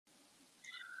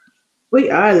We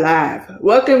are live.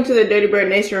 Welcome to the Dirty Bird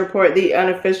Nation Report, the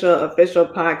unofficial official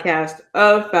podcast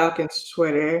of Falcons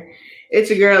Twitter. It's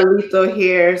your girl Lethal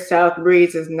here. South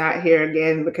Breeze is not here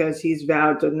again because he's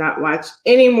vowed to not watch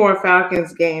any more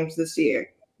Falcons games this year.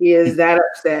 He is that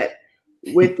upset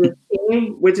with the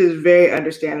team, which is very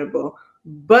understandable.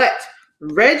 But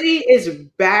Reggie is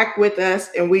back with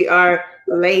us, and we are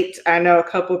late. I know a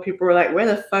couple of people were like, "Where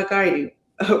the fuck are you?"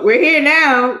 We're here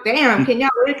now. Damn, can y'all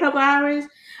wait a couple hours?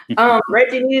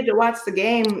 Reggie needed to watch the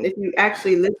game. If you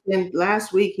actually listened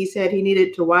last week, he said he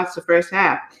needed to watch the first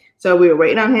half. So we were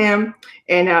waiting on him.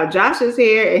 And now Josh is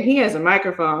here and he has a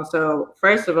microphone. So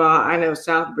first of all, I know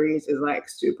South Breeze is like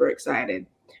super excited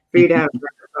for you to have a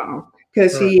microphone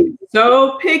because he's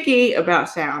so picky about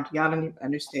sound. Y'all don't even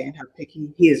understand how picky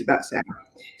he is about sound.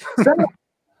 So,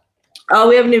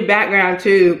 we have a new background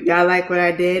too. Y'all like what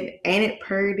I did? Ain't it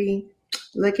pretty?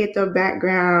 Look at the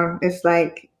background. It's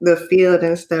like the field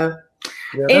and stuff.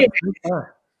 Yeah, Anyway,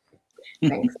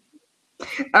 thanks.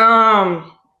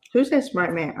 Who's that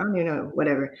smart man? I don't even know.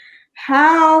 Whatever.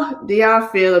 How do y'all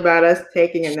feel about us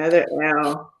taking another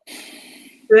L to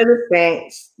the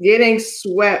Saints, getting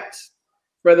swept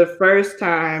for the first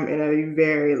time in a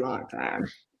very long time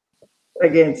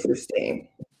against this team?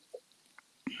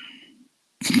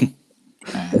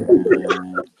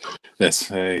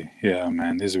 Yeah,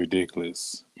 man, it's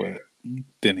ridiculous. But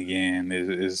then again,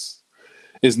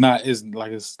 it's not. It's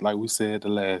like we said the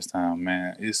last time,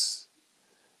 man. It's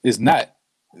not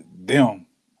them.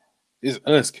 It's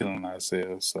us killing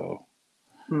ourselves. So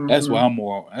that's what I'm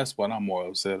more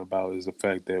upset about is the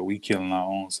fact that we killing our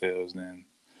own selves than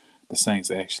the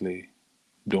Saints actually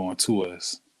doing to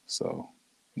us. So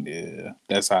yeah,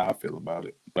 that's how I feel about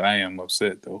it. But I am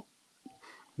upset though.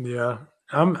 Yeah,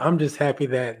 I'm just happy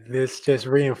that this just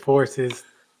reinforces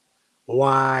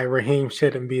why Raheem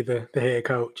shouldn't be the head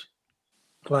coach.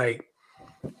 Like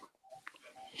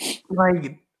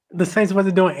the Saints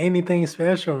wasn't doing anything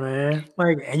special, man.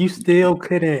 And you still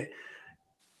couldn't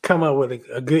come up with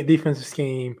a good defensive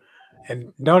scheme.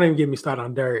 And don't even get me started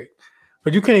on Derek.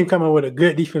 But you couldn't even come up with a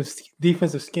good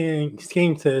defensive scheme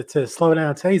to slow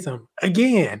down Taysom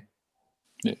again.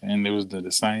 Yeah, and it was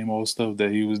the same old stuff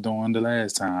that he was doing the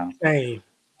last time. Same.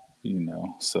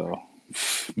 So,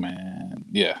 man,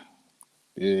 yeah,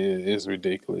 it's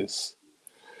ridiculous.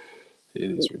 It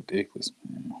is ridiculous,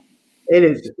 man. It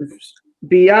is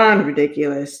beyond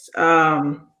ridiculous.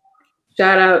 Shout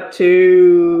out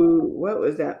to what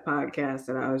was that podcast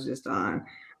that I was just on?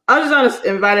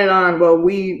 Invited on. Well,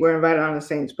 we were invited on the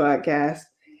Saints podcast.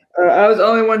 I was the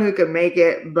only one who could make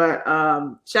it, but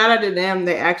shout out to them.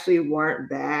 They actually weren't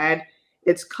bad.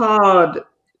 It's called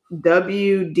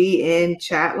WDN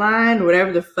Chatline,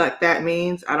 whatever the fuck that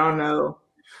means. I don't know,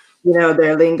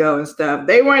 their lingo and stuff.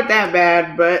 They weren't that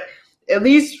bad, but at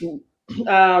least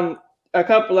a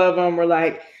couple of them were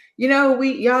like,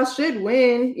 y'all should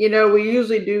win. We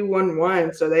usually do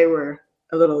 1-1, so they were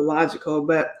a little logical,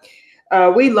 but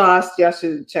we lost. Y'all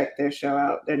should check their show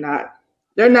out.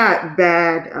 They're not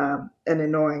bad and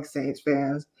annoying Saints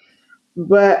fans.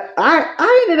 But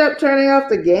I ended up turning off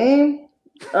the game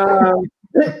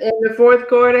in the fourth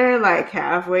quarter, like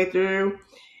halfway through.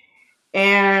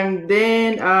 And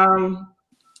then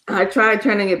I tried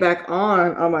turning it back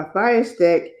on my Fire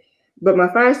Stick, but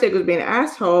my Fire Stick was being an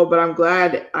asshole, but I'm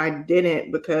glad I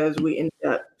didn't because we ended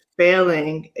up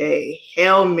failing a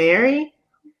Hail Mary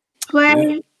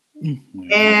play. Yeah.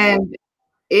 And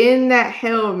in that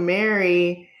Hail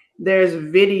Mary, there's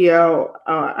video,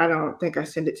 I don't think I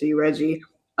sent it to you, Reggie,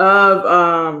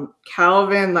 of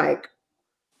Calvin, like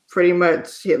pretty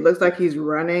much it looks like he's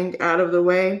running out of the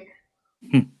way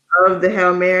of the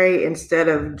Hail Mary instead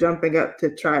of jumping up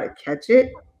to try to catch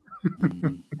it.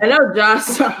 I know Josh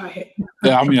saw it.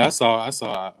 Yeah, I mean, I saw. I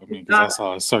mean, because I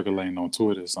saw it circulating on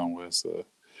Twitter somewhere. So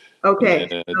okay,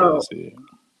 yeah, so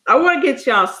I want to get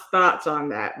y'all's thoughts on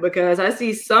that because I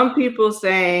see some people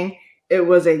saying it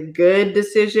was a good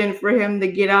decision for him to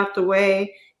get out the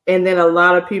way, and then a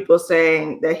lot of people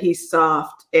saying that he's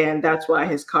soft and that's why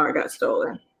his car got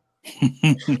stolen.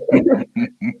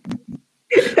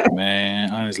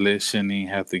 Man, honestly, it shouldn't even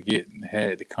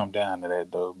had to come down to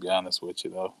that though, to be honest with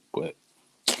you though. But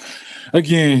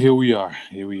again, here we are,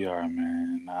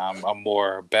 man. I'm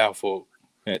more baffled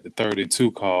at the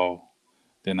 32 call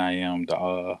than I am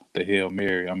the Hail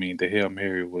Mary. I mean, the Hail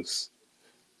Mary was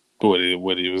what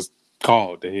it was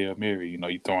called, the Hail Mary.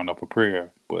 You throwing up a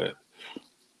prayer. But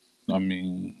I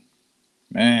mean,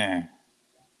 man,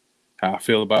 how I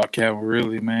feel about Calvin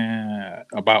Ridley, man,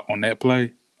 about on that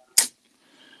play.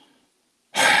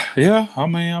 Yeah, I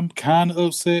mean, I'm kind of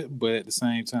upset, but at the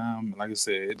same time, like I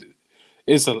said,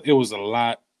 it was a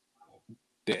lot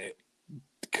that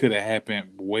could have happened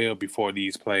well before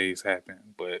these plays happened.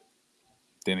 But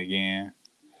then again,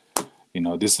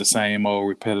 this is the same old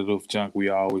repetitive junk we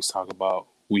always talk about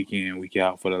week in, week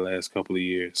out for the last couple of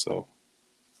years. So,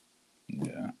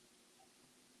 yeah.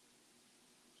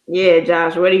 Yeah,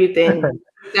 Josh, what do you think?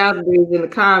 South Breeze in the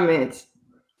comments.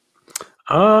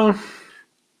 I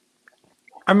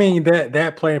mean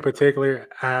that play in particular,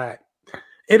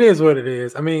 it is what it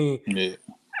is. I mean, yeah.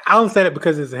 I don't say that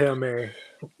because it's a Hail Mary.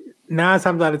 9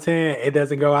 times out of 10, it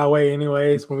doesn't go our way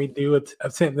anyways when we do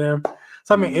attempt them.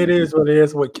 So I mean, it is what it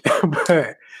is.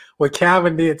 But what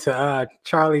Calvin did to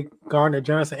Charlie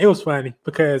Gardner-Johnson, it was funny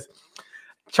because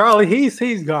Charlie,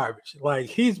 he's garbage. Like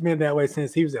he's been that way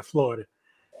since he was at Florida.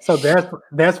 So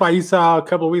that's why you saw a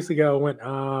couple of weeks ago when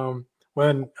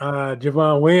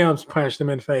Javon Williams punched him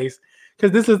in the face,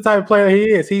 because this is the type of player he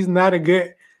is. He's not a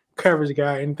good coverage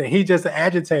guy or anything. He's just an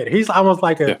agitator. He's almost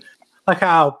like like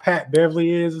how Pat Beverly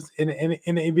is in the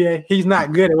NBA. He's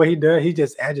not good at what he does. He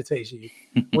just agitates you,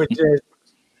 which just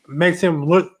makes him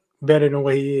look better than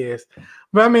what he is.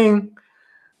 But I mean,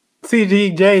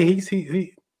 CGJ,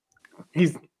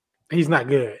 he's not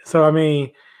good. So I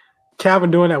mean,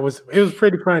 Calvin doing that was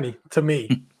pretty funny to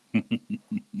me.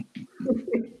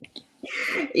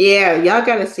 Yeah, y'all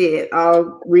gotta see it.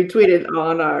 I'll retweet it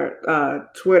on our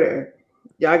Twitter.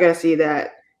 Y'all gotta see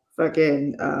that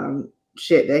fucking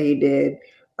shit that he did.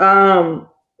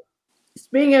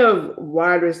 Speaking of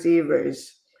wide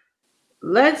receivers,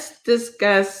 let's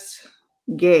discuss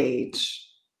Gage.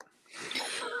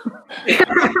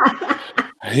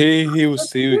 He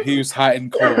was hot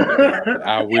and cold today.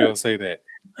 I will say that.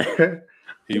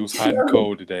 He was hot and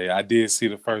cold today. I did see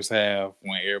the first half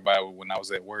when I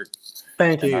was at work.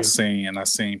 Thank you. I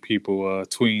seen people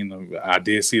tweeting them. I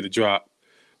did see the drop,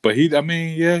 but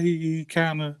he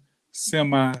kind of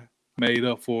semi made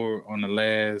up for on the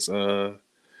last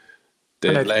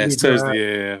last touchdown.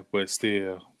 Yeah, but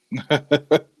still.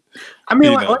 I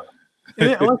mean,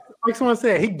 like someone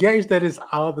said, he gauged that is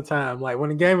all the time. Like when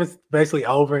the game is basically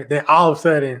over, then all of a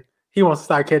sudden he wants to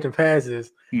start catching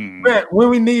passes. But when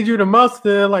we need you the most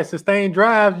to like sustain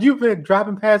drives, you've been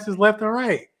dropping passes left and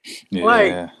right.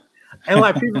 Yeah.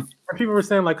 People were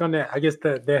saying like on that, I guess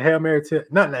the Hail Mary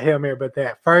not the Hail Mary, but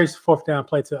that first 4th down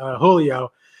play to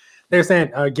Julio, they're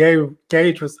saying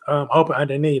Gage was open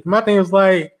underneath. My thing was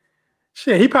like,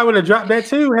 shit, he probably would have dropped that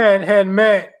too had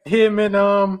Matt him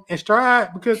in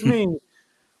stride, because I mean,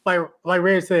 like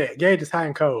Red said, Gage is hot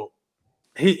and cold.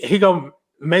 He gonna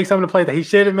make some of the plays that he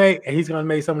shouldn't make, and he's gonna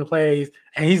make some of the plays,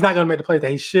 and he's not gonna make the plays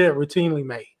that he should routinely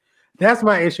make. That's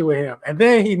my issue with him. And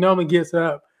then he normally gets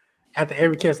up after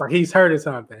every catch like he's hurt or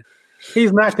something.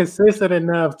 He's not consistent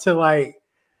enough to like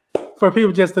for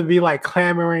people just to be like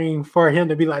clamoring for him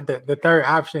to be like the third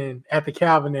option after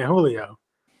Calvin and Julio.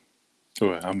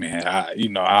 Well, I mean,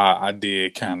 I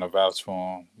did kind of vouch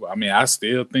for him. I mean, I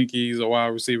still think he's a wide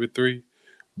receiver 3,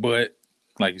 but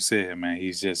like you said, man,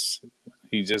 he's just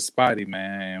spotty,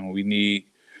 man. We need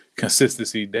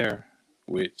consistency there,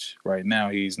 which right now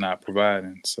he's not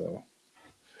providing. So,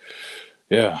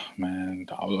 yeah, man.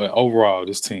 Overall,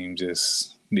 this team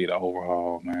just need an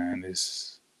overhaul, man.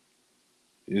 It's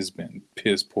been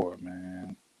piss poor,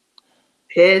 man.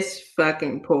 Piss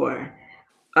fucking poor.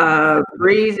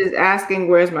 Breeze is asking,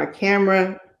 where's my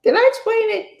camera? Did I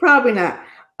explain it? Probably not.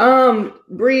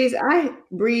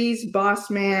 Breeze, boss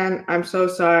man, I'm so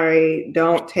sorry.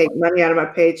 Don't take money out of my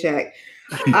paycheck.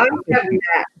 I have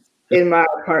gnats in my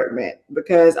apartment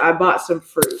because I bought some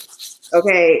fruit.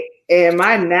 Okay, and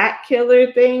my gnat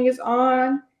killer thing is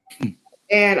on,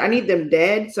 and I need them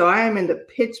dead, so I am in the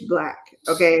pitch black.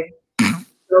 Okay,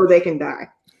 so they can die.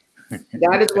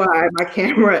 That is why my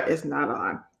camera is not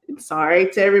on. Sorry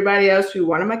to everybody else who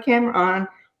wanted my camera on.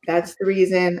 That's the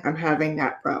reason I'm having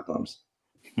gnat problems.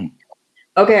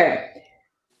 Okay,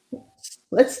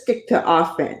 let's stick to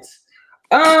offense.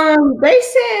 They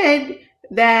said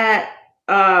that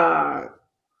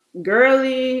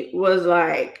Gurley was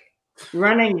like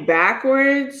running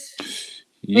backwards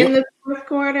in the 4th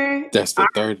quarter. That's the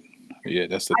third. Yeah,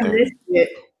 that's the third. Missed it.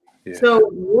 Yeah. So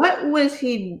what was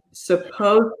he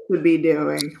supposed to be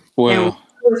doing? Well, and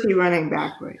what was he running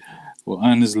backwards? Well,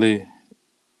 honestly,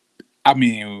 I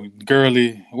mean,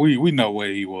 Gurley, we know where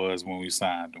he was when we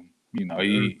signed him. You know,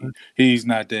 he's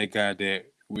not that guy that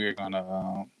we're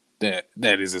gonna that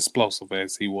is explosive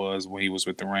as he was when he was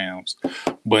with the Rams.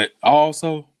 But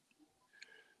also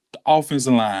the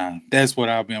offensive line, that's what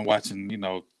I've been watching, you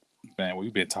know, man,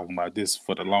 we've been talking about this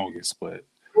for the longest, but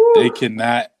they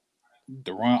cannot.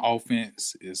 The run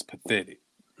offense is pathetic.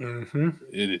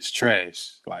 It is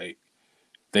trash. Like,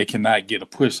 they cannot get a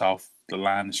push off the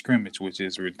line of scrimmage, which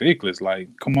is ridiculous. Like,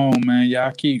 come on, man,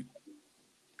 y'all keep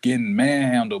getting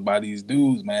manhandled by these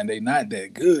dudes, man. They not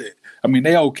that good. I mean,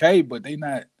 they okay, but they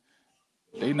not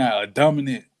a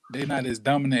dominant. They not as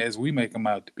dominant as we make them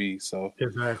out to be. So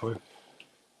exactly,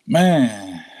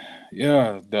 man,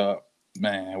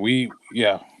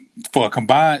 for a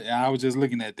combined. I was just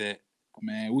looking at that,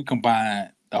 man. We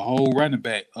combined the whole running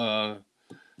back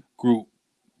group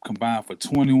combined for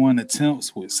 21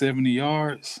 attempts with 70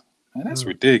 yards. Man, that's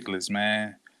ridiculous,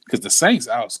 man. Because the Saints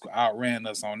outran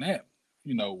us on that.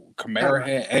 You know, Kamara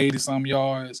had 80-some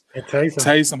yards.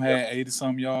 Taysom had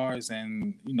 80-some yards.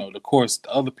 And, you know, of course, the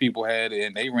other people had it,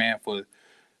 and they ran for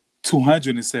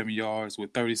 207 yards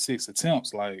with 36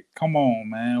 attempts. Like, come on,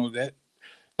 man.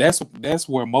 That's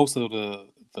where most of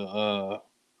the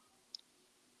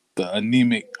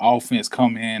anemic offense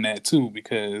come in at, too,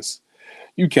 because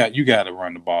you got to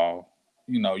run the ball.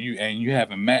 You know, you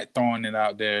having Matt throwing it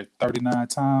out there 39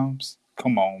 times.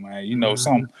 Come on, man. You know,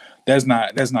 that's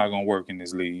not gonna work in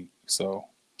this league. So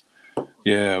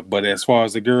yeah, but as far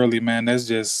as the Gurley, man, that's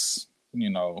just, you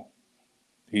know,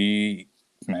 I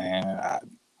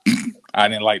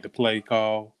didn't like the play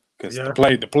call because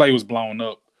the play was blown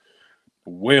up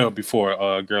well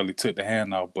before Gurley took the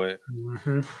handoff, but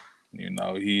you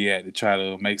know, he had to try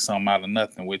to make something out of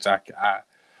nothing, which I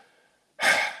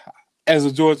as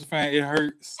a Georgia fan, it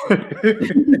hurts.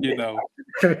 You know.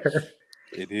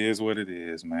 It is what it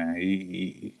is, man.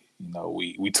 He you know,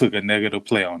 we took a negative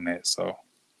play on that, so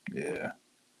yeah.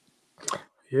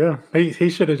 Yeah, he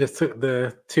should have just took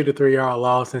the 2 to 3 yard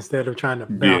loss instead of trying to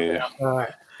bounce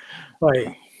outside.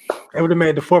 Like, it would have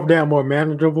made the fourth down more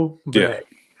manageable. But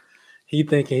he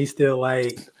thinking he's still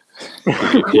like,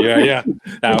 yeah.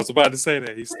 I was about to say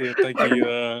that he still think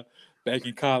he back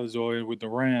in college or with the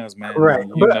Rams, man. Right.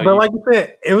 But like you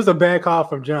said, it was a bad call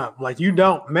from jump. Like, you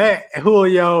don't, Matt,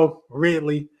 Julio,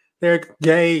 Ridley, they're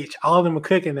Gage, all of them are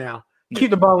cooking now.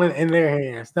 Keep the ball in their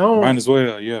hands. Might as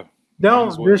well, yeah.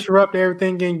 Don't disrupt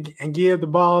everything and give the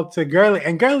ball to Gurley.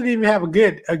 And Gurley didn't even have a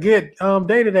good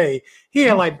day today. He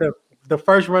had like the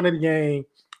first run of the game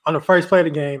on the first play of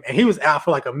the game, and he was out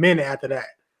for like a minute after that.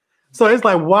 So it's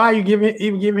like, why are you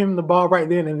even giving him the ball right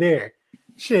then and there?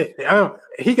 Shit,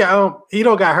 he got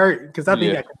hurt because I think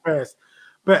he got compressed.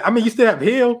 But I mean, you still have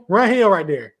Run Hill right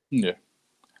there. Yeah,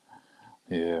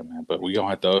 man. But we're gonna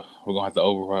have to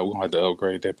override. We're gonna have to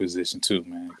upgrade that position too,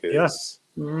 man. Yes.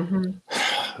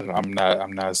 I'm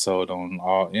not sold on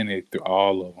all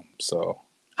of them. So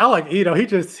I like Ito.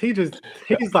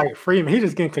 He's like Freeman. He's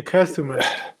just getting concussed too much.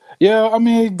 Yeah, I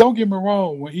mean, don't get me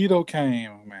wrong. When Ito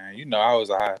came, man, you know, I was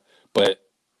high, but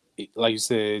like you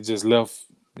said, it just left.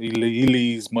 He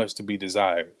leaves much to be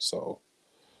desired. So,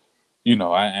 you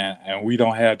know, and we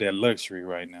don't have that luxury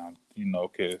right now, you know,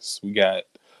 because we got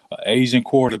an Asian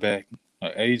quarterback,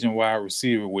 an Asian wide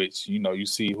receiver, which, you know, you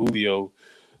see Julio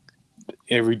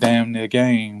every damn near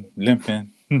game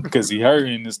limping because he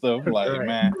hurting and stuff. Like,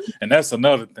 man, and that's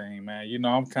another thing, man. You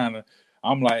know,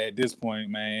 I'm like, at this point,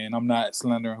 man, I'm not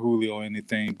slandering Julio or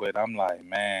anything, but I'm like,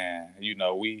 man, you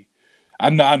know, I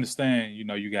understand, you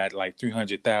know, you got like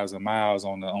 300,000 miles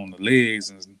on the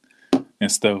legs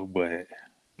and stuff, but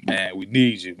man, we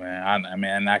need you,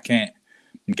 man. I can't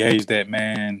gauge that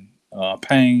man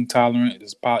pain tolerant,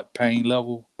 this pain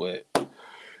level, but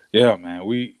yeah, man,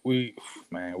 we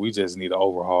just need an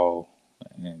overhaul,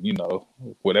 and you know,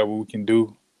 whatever we can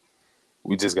do,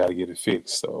 we just got to get it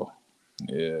fixed. So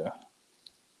yeah.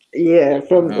 Yeah,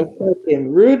 from the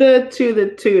fucking rooter to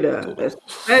the tutor,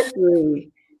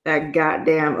 especially that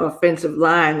goddamn offensive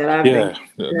line that I've been.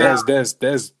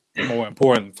 That's more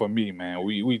important for me, man.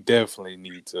 We definitely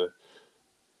need to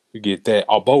get that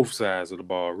on both sides of the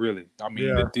ball. Really, I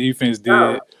mean, the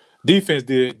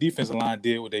defensive line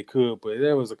did what they could, but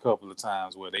there was a couple of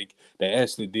times where they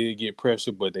actually did get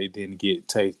pressure, but they didn't get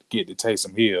to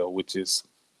Taysom Hill, which is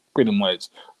pretty much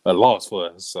a loss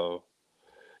for us. So,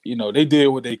 you know, they did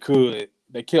what they could.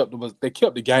 They kept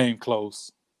the game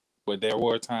close, but there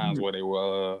were times where they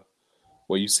were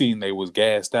where you seen they was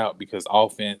gassed out because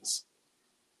offense,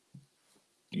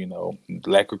 you know,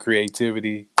 lack of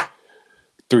creativity,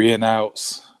 3 and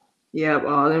outs. Yep,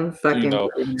 all them fucking. You know,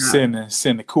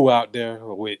 sending Koo out there,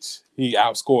 which he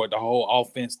outscored the whole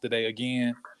offense today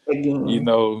again. You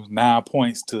know, 9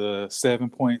 points to 7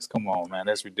 points. Come on, man,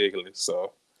 that's ridiculous.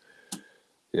 So,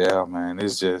 yeah, man,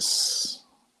 it's just.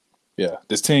 Yeah,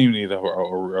 this team needs a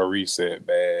reset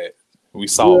bad. We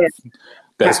soft.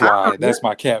 Yeah. That's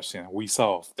my caption. We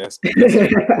soft. That's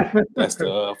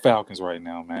the Falcons right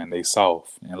now, man. They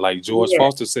soft. And like George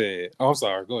Foster said, I'm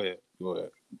sorry, go ahead.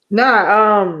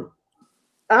 No,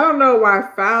 I don't know why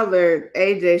Fowler,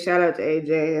 AJ, shout out to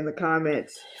AJ in the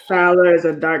comments. Fowler is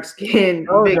a dark skinned.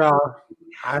 I told y'all.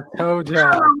 I don't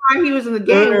know why he was in the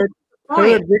game.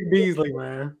 Hood Dick Beasley,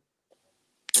 man.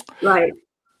 Like,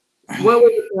 what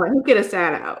was the point? He could have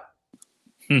sat out.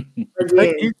 He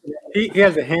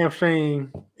has a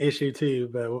hamstring issue too,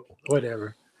 but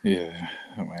whatever. Yeah,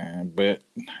 man. But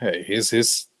hey,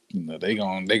 his they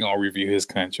gonna review his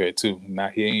contract too. Now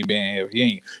he's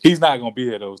not gonna be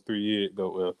here those 3 years,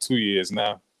 2 years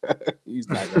now. He's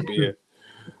not gonna be here.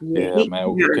 Yeah,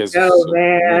 man. Because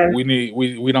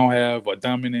we don't have a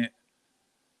dominant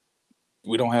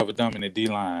D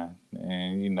line,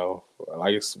 and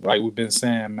like we've been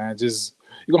saying, man, just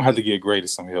you're gonna have to get Grady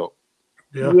some help.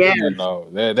 Yeah.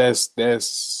 That's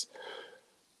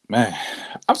man.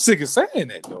 I'm sick of saying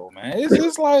that though, man. It's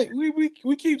just like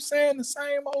we keep saying the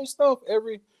same old stuff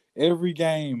every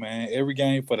game, man. Every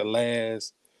game for the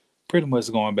last, pretty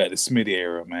much going back to Smitty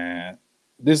era, man.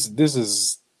 This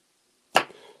is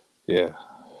yeah.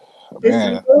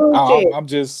 Man,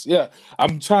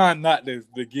 I'm trying not to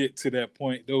get to that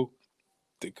point though,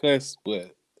 to cuss,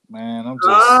 but man, I'm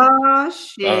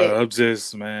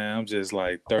just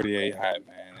like 38 hot,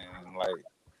 man, and like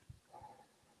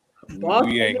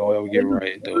we ain't gonna ever get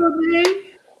right though.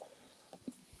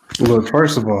 Look,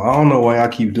 first of all, I don't know why y'all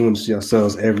keep doing this to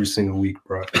yourselves every single week,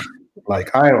 bro.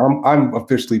 Like I'm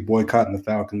officially boycotting the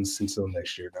Falcons until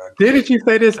next year, dog. Didn't you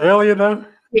say this earlier though?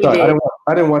 Sorry, I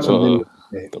didn't watch the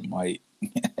mic.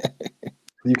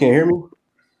 You can't hear me?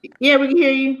 Yeah, we can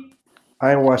hear you.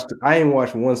 I ain't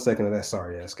watched 1 second of that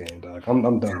sorry ass game, dog.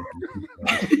 I'm done.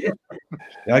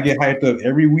 I get hyped up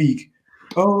every week.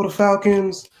 Oh, the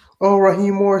Falcons. Oh,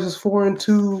 Raheem Morris is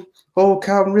 4-2. Oh,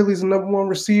 Calvin Ridley's the number 1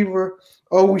 receiver.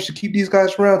 Oh, we should keep these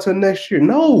guys around till next year.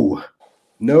 No.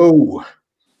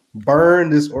 Burn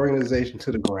this organization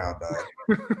to the ground, dog.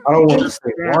 I don't want the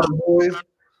same water boys.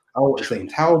 I don't want the same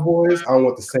towel boys. I don't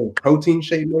want the same protein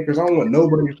shake makers. I don't want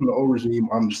nobody from the old regime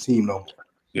on this team no more.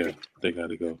 Yeah, they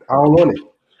gotta go. I don't want it.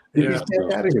 Yeah,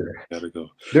 get out of here. Gotta go.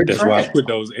 They're That's trash. why I put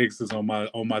those X's on my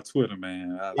Twitter,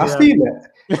 man. I see that.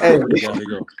 Hey, they gotta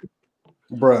go.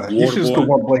 Bruh, you should just put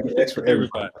one blanket X for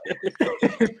everybody.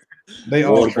 They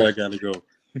all gotta go.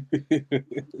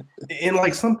 And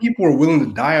like some people are willing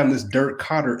to die on this Dirk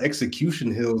Cotter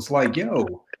execution hill. It's like,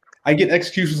 yo, I get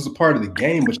execution as a part of the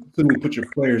game, but you couldn't put your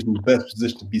players in the best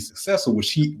position to be successful,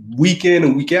 which he week in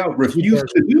and week out refused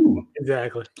to do.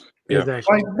 Exactly. Yeah.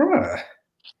 Like, bruh.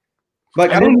 Like,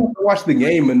 I don't have to watch the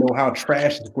game and know how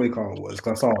trash the play call was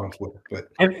because I saw it on Twitter. But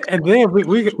and then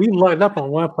we loaded up on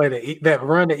one play that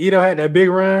run that Ito had, that big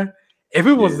run. If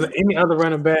it was any other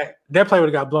running back, that play would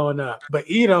have got blown up. But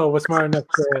Ito was smart enough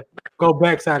to go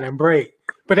backside and break.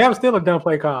 But that was still a dumb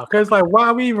play call. Because, like, why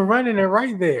are we even running it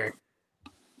right there?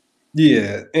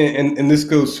 Yeah, and this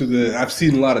goes to I've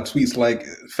seen a lot of tweets like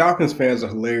Falcons fans are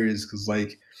hilarious because,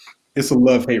 like, it's a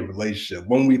love-hate relationship.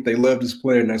 1 week they love this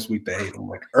player, next week they hate him.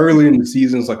 Like, early in the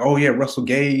season, it's like, oh, yeah, Russell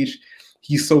Gage,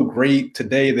 he's so great.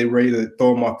 Today they ready to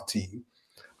throw him off the team.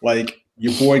 Like,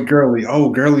 your boy Gurley, oh,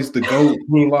 Gurley's the GOAT.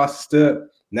 He ain't lost a step.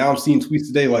 Now I'm seeing tweets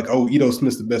today like, oh, Ito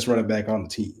Smith's the best running back on the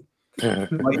team.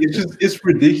 Like, it's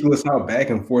ridiculous how back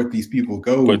and forth these people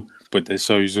go. But that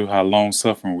shows you how long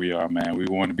suffering we are, man. We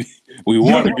want to be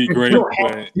great.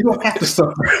 You don't have to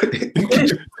suffer.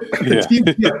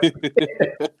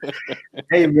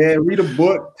 Hey man, read a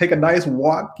book, take a nice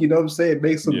walk, you know what I'm saying?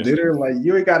 Make some dinner. Like,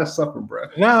 you ain't gotta suffer, bro.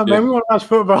 Nah, man, we want to watch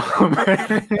football,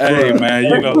 man. Hey man,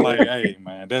 hey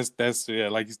man, that's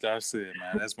like you said,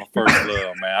 man, that's my first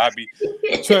love, man.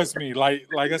 Trust me, like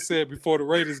I said before the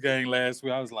Raiders game last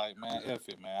week, I was like, man, F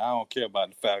it, man. I don't care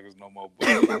about the Falcons no more. But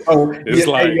it's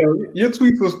hey, yo, your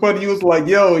tweet was funny. You was like,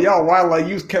 yo, y'all, why like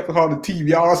you kept on the team,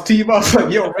 y'all's team? I was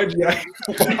like, yo, Reggie.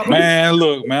 Man,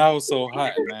 look, man, I was so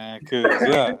hot, man,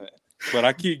 because but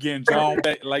I keep getting drawn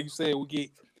back. Like you said,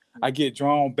 I get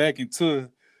drawn back into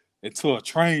a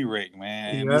train wreck,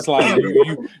 man. Yeah. It's like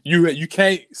you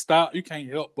can't stop. You can't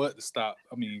help but to stop.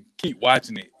 I mean, keep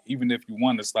watching it, even if you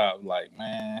want to stop. Like,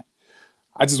 man,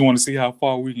 I just want to see how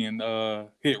far we can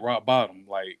hit rock bottom.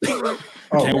 Like,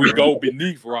 can we go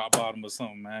beneath rock bottom or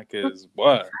something, man? Because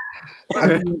what?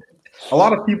 A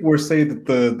lot of people were saying that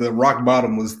the rock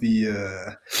bottom was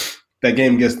that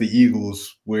game against the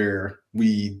Eagles where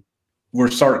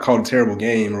Sark called a terrible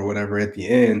game or whatever at the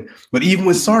end. But even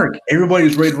with Sark, everybody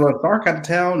was ready to run Sark out of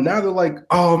town. Now they're like,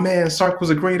 oh man, Sark was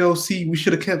a great OC. We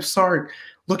should have kept Sark.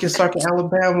 Look at Sark in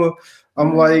Alabama.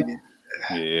 I'm like,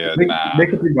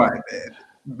 make up your mind, man.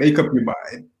 Make up your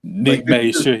mind. Nick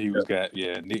made sure he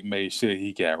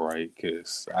got right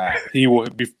because he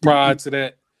would be prior to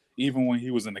that. even when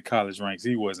he was in the college ranks,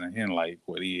 he wasn't hitting like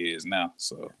what he is now.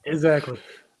 So exactly.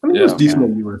 I mean, he was decent at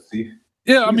USC.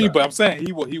 Yeah, I mean, but I'm saying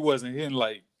he wasn't hitting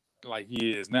like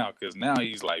he is now, because now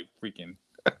he's like freaking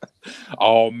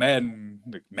all Madden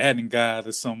guys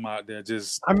or something out there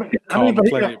just calling the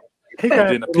play. He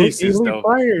got in the pieces though.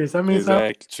 Players. I mean,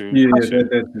 exactly true. Yeah,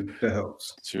 that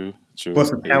helps. True. Plus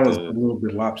the talent's a little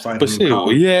bit lopsided. But shit,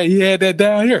 he had that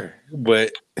down here.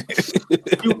 But I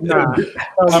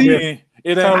mean,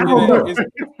 it ain't.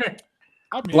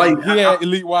 I mean, like, he had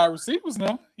elite wide receivers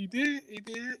now. He did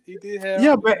have.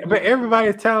 Yeah, but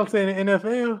everybody's talented in the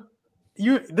NFL.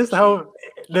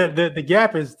 The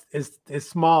gap is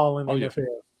small in the NFL.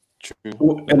 True.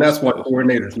 Well, and that's why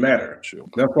coordinators matter. True.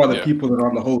 That's why the people that are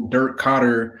on the whole Dirk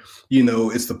Cotter,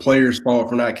 it's the player's fault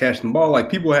for not catching the ball.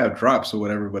 Like, people have drops or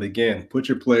whatever, but again, put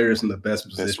your players in the best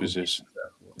position.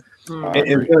 And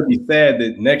it's going to be sad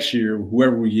that next year,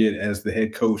 whoever we get as the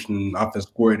head coach and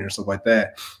offensive coordinator and stuff like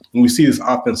that, when we see this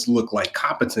offense look like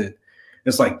competent,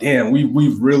 it's like, damn,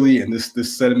 we've really, and this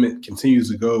sentiment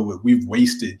continues to go, we've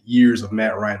wasted years of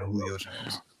Matt Ryan and Julio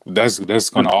Jones. That's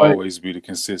going to always be the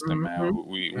consistent, man.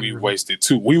 We wasted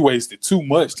too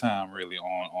much time really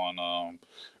on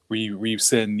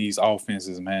resetting these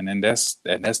offenses, man, and that's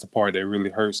the part that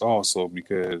really hurts also,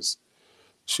 because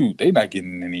shoot, they not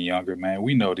getting any younger, man.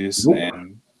 We know this,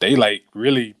 and they like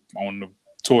really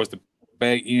towards the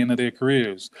back end of their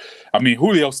careers. I mean,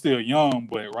 Julio's still young,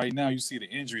 but right now you see the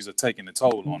injuries are taking a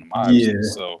toll on him, obviously. Yeah.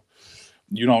 So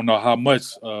you don't know how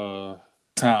much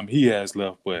time he has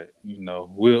left, but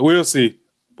we'll see.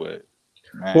 But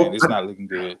man, it's not looking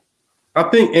good. I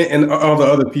think, and all the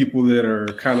other people that are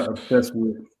kind of obsessed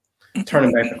with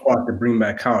turning back the clock to bring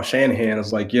back Kyle Shanahan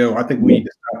is like, yo, I think we need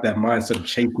to stop that mindset of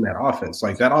chasing that offense.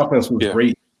 Like, that offense was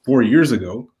great 4 years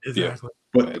ago. Exactly.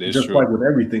 But just like with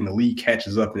everything, the league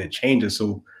catches up and it changes.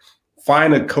 So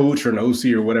find a coach or an OC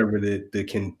or whatever that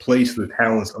can place the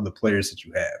talents of the players that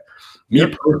you have. Me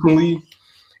personally,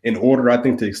 in order, I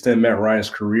think, to extend Matt Ryan's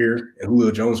career and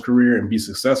Julio Jones' career and be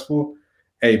successful,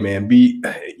 hey, man,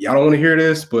 y'all don't want to hear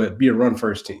this, but be a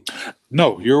run-first team.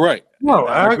 No, you're right. No,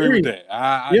 I agree with that.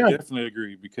 I definitely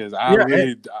agree, because I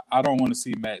don't want to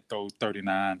see Matt throw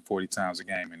 39, 40 times a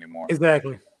game anymore.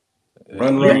 Exactly.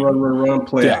 Run,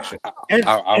 play action.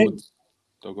 I would.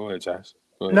 So go ahead, Josh.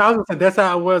 No, I was gonna say that's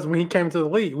how it was when he came to the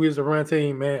league. We was a run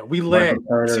team, man. We let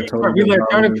Turner cook,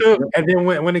 and then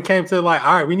when it came to like,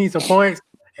 all right, we need some points,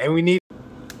 and we need.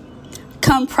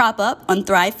 Come prop up on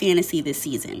Thrive Fantasy this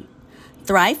season.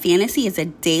 Thrive Fantasy is a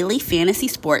daily fantasy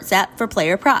sports app for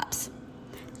player props.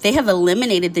 They have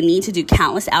eliminated the need to do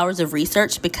countless hours of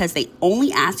research because they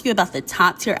only ask you about the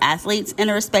top-tier athletes in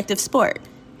a respective sport.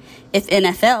 If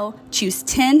NFL, choose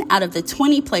 10 out of the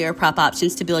 20 player prop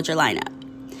options to build your lineup.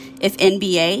 If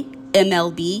NBA,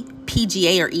 MLB,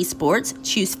 PGA, or esports,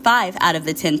 choose 5 out of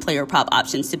the 10 player prop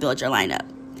options to build your lineup.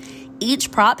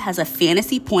 Each prop has a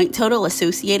fantasy point total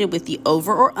associated with the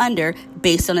over or under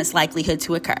based on its likelihood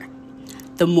to occur.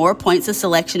 The more points a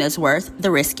selection is worth, the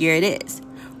riskier it is.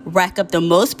 Rack up the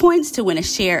most points to win a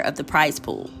share of the prize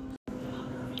pool.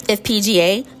 If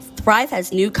PGA, Thrive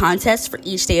has new contests for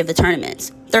each day of the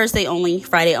tournaments, Thursday only,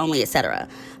 Friday only, etc.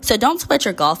 So don't sweat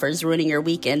your golfers ruining your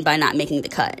weekend by not making the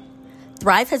cut.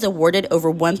 Thrive has awarded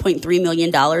over $1.3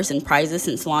 million in prizes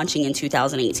since launching in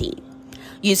 2018.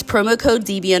 Use promo code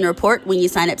DBNReport when you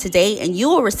sign up today, and you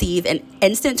will receive an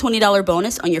instant $20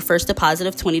 bonus on your first deposit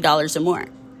of $20 or more.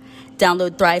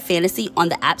 Download Thrive Fantasy on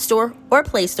the App Store or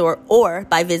Play Store, or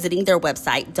by visiting their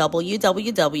website,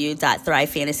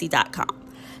 www.thrivefantasy.com.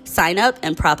 Sign up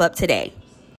and prop up today.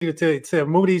 To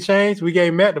move these chains, we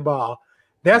gave Matt the ball.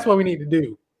 That's what we need to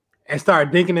do, and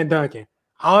start dinking and dunking.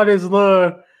 All this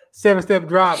little 7-step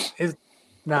drop is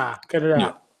cut it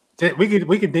out. Yeah.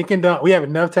 We could dink and dunk. We have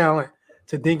enough talent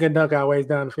to dink and dunk our ways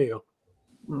down the field.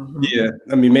 Mm-hmm. Yeah,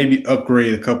 I mean, maybe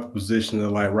upgrade a couple positions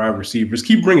of like wide receivers.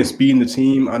 Keep bringing speed in the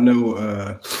team. I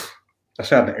know. I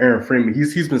shout out to Aaron Freeman.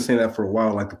 He's been saying that for a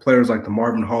while. Like the players like the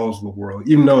Marvin Halls of the world,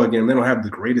 even though again they don't have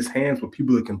the greatest hands, but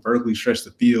people that can vertically stretch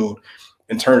the field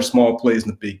and turn small plays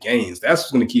into big gains. That's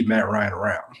what's going to keep Matt Ryan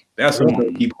around. That's what's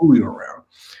going to keep Julio around.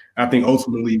 I think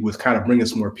ultimately with kind of bringing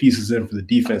some more pieces in for the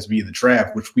defense via the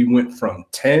draft, which we went from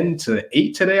 10 to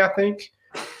 8 today, I think.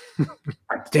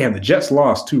 Damn, the Jets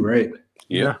lost too, right?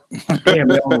 Yeah. Damn,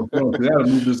 that would have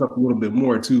moved us up a little bit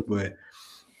more too. But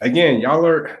again,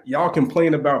 y'all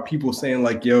complain about people saying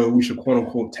like, yo, we should quote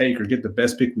unquote take or get the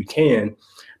best pick we can.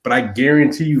 But I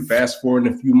guarantee you, fast forward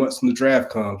in a few months when the draft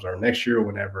comes or next year or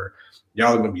whenever,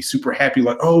 y'all are going to be super happy.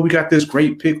 Like, oh, we got this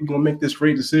great pick. We're going to make this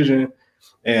great decision.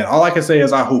 And all I can say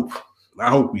is I hope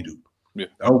we do. Yeah.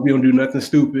 I hope we don't do nothing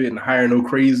stupid and hire no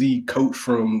crazy coach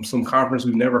from some conference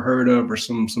we've never heard of or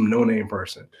some no-name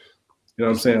person. You know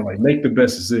what I'm saying? Like, make the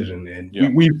best decision.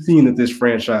 And we've seen that this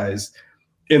franchise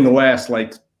in the last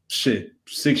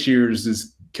 6 years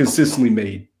is consistently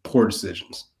made poor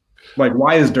decisions. Like,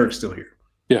 why is Dirk still here?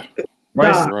 Yeah.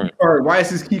 Why is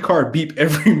his key card beep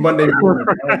every Monday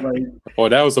morning?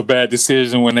 That was a bad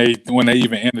decision when they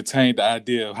even entertained the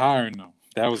idea of hiring them.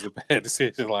 That was a bad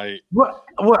decision. Like, well,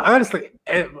 honestly,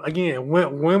 again,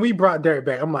 when we brought Dirk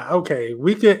back, I'm like, okay,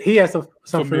 we could. He has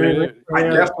some familiar.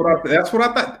 That's what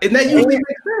I thought, and that usually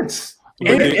makes sense.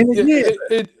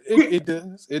 It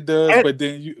does. But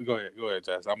then you go ahead,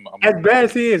 Josh. As bad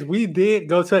as he is, we did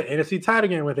go to an NFC title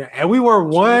game with him, and we were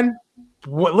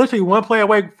literally one play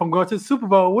away from going to the Super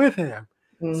Bowl with him.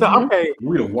 Mm-hmm. So okay,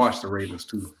 we'd have watched the Ravens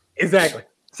too. Exactly.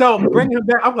 So bringing him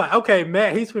back, I'm like, okay,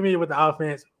 Matt, he's familiar with the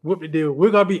offense. What to do?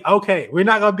 We're gonna be okay. We're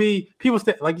not gonna be people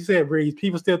still, like you said, Breeze.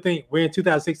 People still think we're in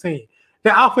 2016.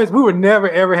 The offense, we would never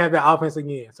ever have that offense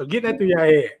again. So get that through your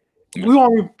head. We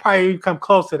won't probably come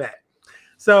close to that.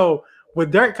 So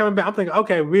with Dirk coming back, I'm thinking,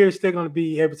 okay, we're still gonna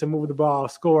be able to move the ball,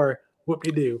 score, what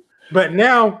we do. But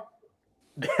now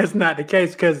that's not the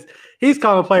case because he's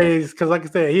calling plays. Because like I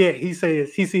said, he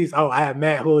sees, oh, I have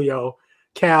Matt, Julio,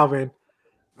 Calvin,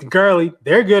 Gurley,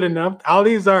 they're good enough. All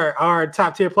these are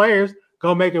top tier players.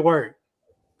 Go make it work.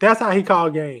 That's how he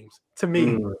called games to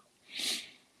me.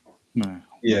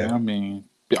 Yeah, I mean,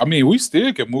 we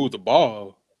still can move the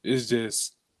ball. It's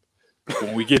just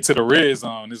when we get to the red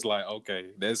zone, it's like, okay,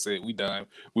 that's it. We done.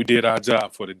 We did our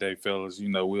job for the day, fellas.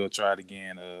 We'll try it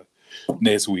again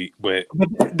next week. But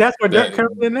that's where Dirk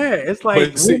comes in there. It's like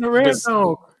we're in the red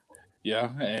zone.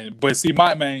 Yeah, but see,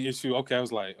 my main issue, I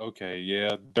was like,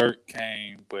 Dirk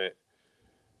came, but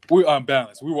we're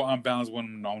unbalanced. We were unbalanced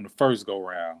on the first go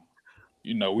round.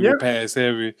 We were pass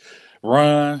heavy,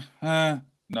 run.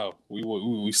 No,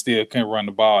 we still can't run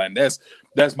the ball, and that's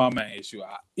my main issue.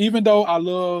 Even though I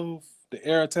love the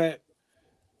air attack,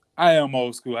 I am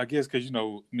old school, I guess, because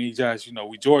me, Josh,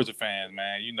 we Georgia fans,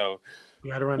 man. You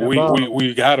gotta run the ball.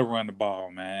 We gotta run the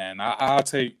ball, man. I'll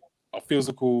take a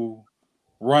physical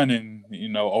running,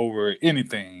 over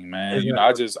anything, man.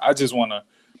 Exactly. I just want to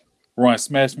run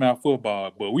smash mouth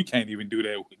football, but we can't even do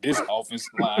that with this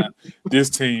offensive line, this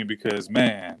team, because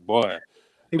they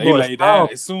lay down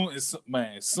as soon as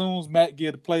Matt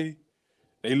get a play,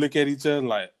 they look at each other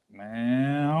like,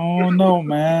 man, I don't know,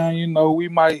 man. We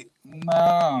might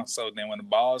So then when the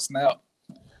ball snap,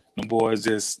 the boys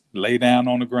just lay down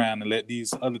on the ground and let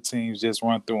these other teams just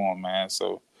run through them, man.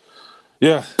 So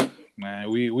yeah, man,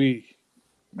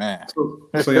 man.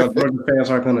 So y'all Georgia fans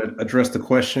aren't going to address the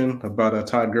question about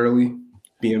Todd Gurley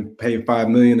being paid $5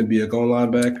 million to be a goal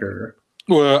line backer?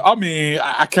 Well,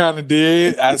 I kind of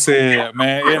did. I said,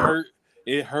 man,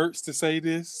 it hurts to say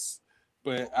this,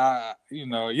 but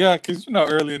because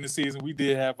early in the season we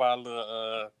did have our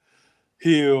little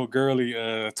Hill Gurley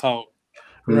talk.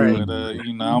 Right. But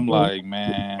I'm like,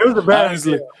 man, it was a bad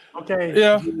idea. Okay.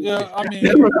 Yeah.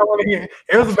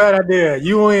 It was a bad idea.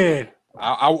 You win.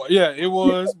 It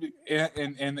was,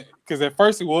 and because at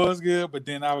first it was good, but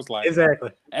then I was like, exactly.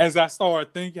 As I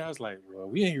started thinking, I was like, well,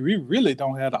 we really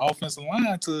don't have the offensive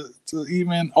line to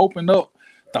even open up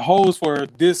the holes for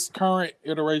this current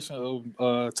iteration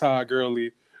of Todd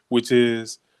Gurley, which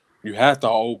is you have to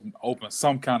open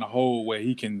some kind of hole where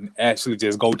he can actually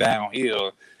just go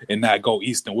downhill and not go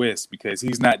east and west, because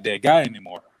he's not that guy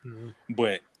anymore. Mm-hmm.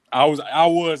 But I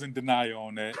was in denial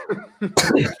on that.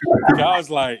 I was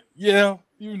like,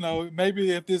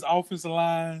 maybe if this offensive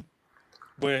line,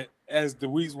 but as the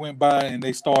weeks went by and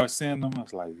they started seeing him, I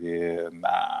was like,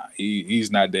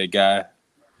 he's not that guy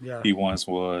he once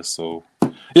was. So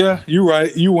yeah, you're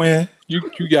right. You win. You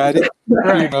got it.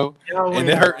 And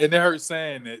it hurt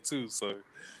saying that too. So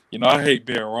I hate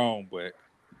being wrong, but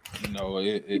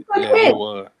it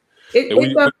was.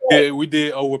 We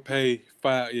did overpay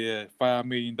 $5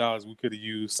 million we could have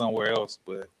used somewhere else,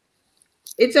 but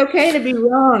it's okay to be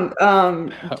wrong.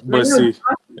 But see,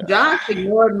 Josh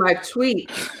ignored my tweet.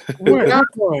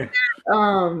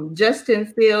 Justin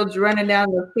Fields running down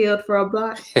the field for a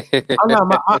block. My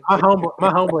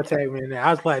homeboy tagged me in there.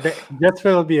 I was like, Justin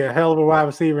Fields would be a hell of a wide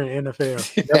receiver in the NFL.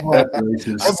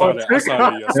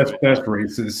 That's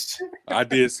racist. I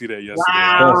did see that yesterday.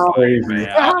 Wow. That's crazy. Man,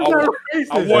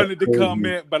 I wanted to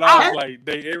comment, but I was like,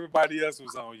 everybody else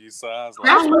was on you, so I was like,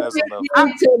 that's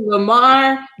enough. To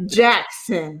Lamar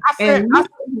Jackson.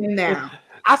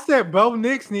 I said Bo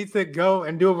Nix needs to go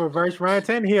and do a reverse Ryan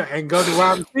Tannehill and go to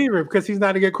wide receiver because he's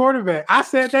not a good quarterback. I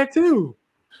said that too.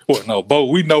 Well, no,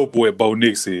 we know what Bo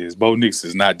Nix is. Bo Nix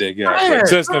is not that guy.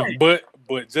 Right, but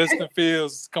but Justin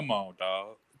Fields, come on,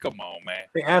 dog. Come on, man.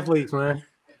 The athletes, man.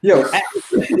 Yo,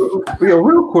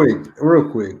 real quick. I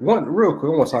want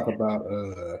to talk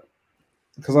about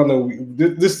because I know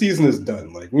this season is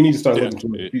done. Like we need to start looking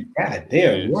to it. God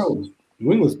damn,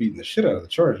 New England's beating the shit out of the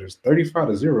Chargers,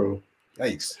 35-0.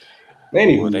 Yikes.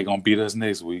 Anyway, well, they're gonna beat us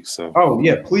next week. So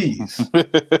yeah, please.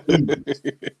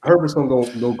 Herbert's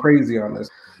gonna go crazy on this.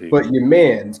 But your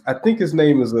man, I think his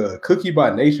name is Cookie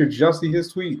by Nature. Did y'all see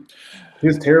his tweet?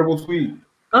 His terrible tweet.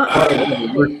 One of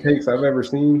the worst takes I've ever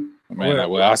seen. Man,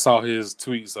 I saw his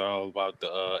tweets all about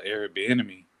the Eric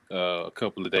Bieniemy a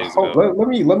couple of days ago. Let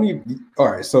me.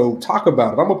 All right, so talk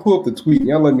about it. I'm gonna pull up the tweet and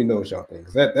y'all let me know what y'all think.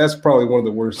 That's probably one of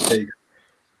the worst takes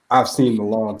I've seen in a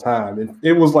long time, and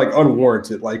it was like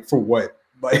unwarranted. Like for what?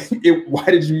 Like, why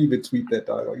did you even tweet that,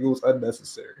 dog? Like it was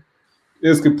unnecessary. It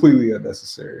was completely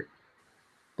unnecessary.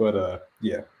 But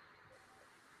yeah.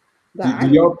 Do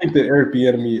y'all think that Eric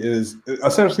Bieniemy is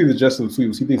essentially the gist of the tweet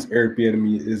was he thinks Eric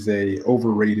Bieniemy is a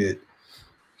overrated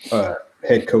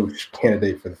head coach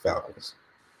candidate for the Falcons?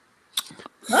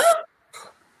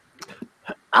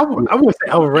 I wouldn't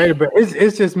say overrated, but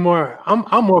it's just more.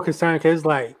 I'm more concerned because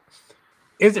like,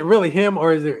 is it really him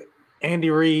or is it Andy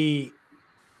Reid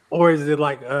or is it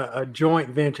like a joint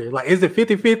venture? Like, is it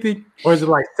 50-50 or is it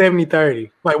like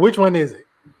 70-30? Like, which one is it?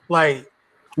 Like.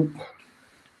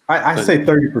 I say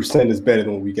 30% is better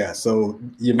than what we got. So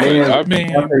your man,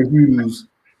 Arthur Hughes,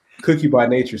 Cookie by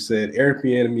Nature said Eric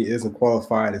Bieniemy isn't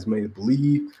qualified as made to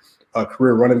believe. A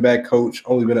career running back coach,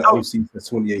 only been an OC since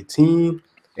 2018,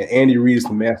 and Andy Reid is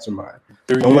the mastermind.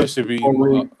 Don't let should be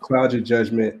cloud your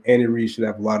judgment. Andy Reid should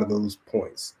have a lot of those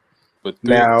points. But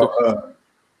now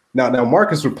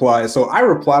Marcus replied. So I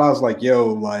replied. I was like, "Yo,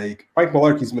 like Mike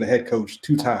Mularkey's been a head coach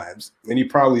 2 times, and he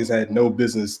probably has had no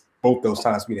business." Both those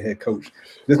times being a head coach.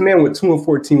 This man went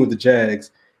 2-14 with the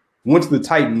Jags, went to the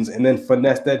Titans, and then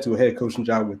finessed that to a head coaching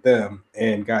job with them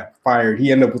and got fired.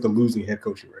 He ended up with a losing head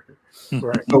coaching record.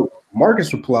 Right. So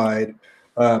Marcus replied,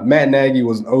 Matt Nagy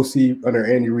was an OC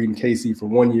under Andy Reid and KC for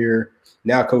 1 year.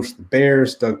 Now coached the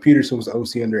Bears. Doug Peterson was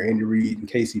OC under Andy Reid and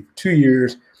KC for 2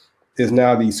 years. Is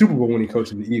now the Super Bowl winning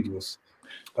coach of the Eagles.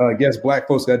 I guess black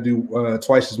folks got to do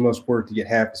twice as much work to get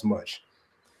half as much.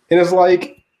 And it's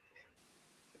like,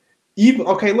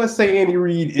 let's say Andy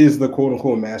Reid is the quote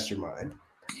unquote mastermind.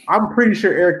 I'm pretty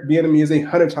sure Eric Bieniemy is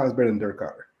 100 times better than Dirk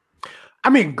Carter. I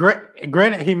mean,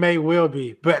 granted, he may well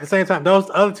be, but at the same time,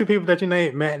 those other 2 people that you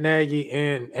named, Matt Nagy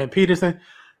and Peterson,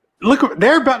 look,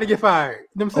 they're about to get fired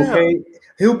themselves. Okay,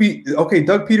 he'll be okay.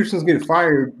 Doug Peterson's getting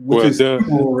fired with his Super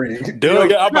Bowl ring.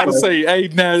 Doug, I'm about to say, hey,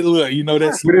 now look, you know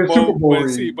that Super Bowl but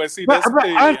see, that's the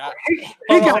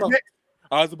thing.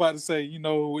 I was about to say, you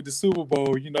know, with the Super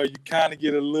Bowl, you know, you kind of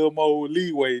get a little more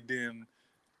leeway than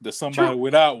somebody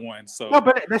without one. So no,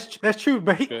 but that's true.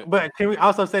 But can we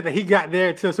also say that he got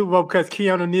there to the Super Bowl because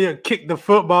Keanu Neal kicked the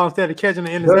football instead of catching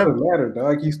the interception? Doesn't matter,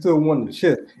 dog. He still won the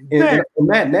shit. And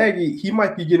Matt Nagy, he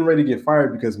might be getting ready to get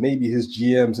fired because maybe his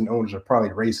GMs and owners are probably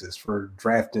racist for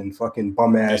drafting fucking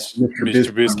bum ass Mr.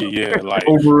 Trubisky. Yeah, like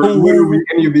over literally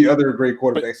any of the other great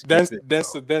quarterbacks.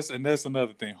 That's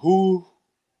another thing. Who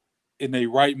in their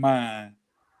right mind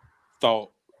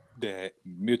thought that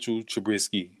Mitchell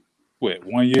Trubisky,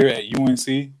 1 year at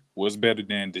UNC, was better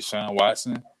than Deshaun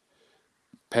Watson,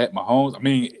 Pat Mahomes? I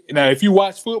mean, now if you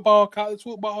watch football, college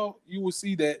football, you will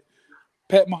see that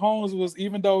Pat Mahomes was,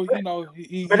 even though you know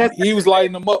he was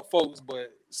lighting them up, folks,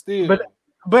 but still.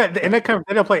 But and they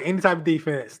don't play any type of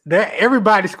defense. That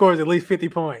everybody scores at least 50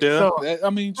 points. Yeah, so, I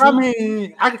can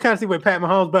kind of see with Pat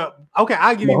Mahomes, but okay,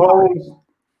 I'll give Mahomes, you.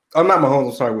 I'm not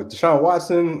Mahomes. I'm sorry, with Deshaun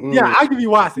Watson. Yeah, I'll give you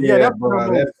Watson. Yeah,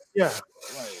 that's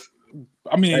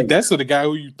I mean, that's the guy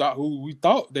who we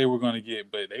thought they were going to get,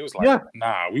 but they was like,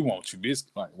 nah, we want Trubisky.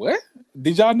 Like, what?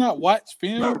 Did y'all not watch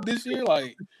film this year?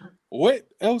 Like, what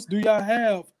else do y'all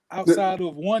have outside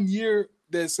of 1 year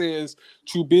that says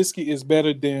Trubisky is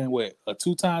better than a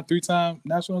 2-time, 3-time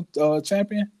national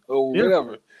champion or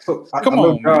whatever? So Come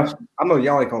on, Josh. I know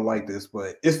y'all ain't gonna like this,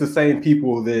 but it's the same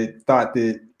people that thought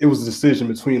that it was a decision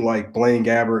between like Blaine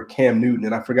Gabbert, Cam Newton,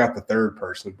 and I forgot the third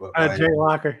person, but Jay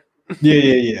Locker.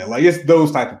 Yeah. Like it's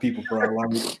those type of people, bro.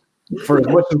 Like, for as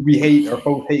much as we hate or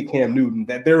both hate Cam Newton,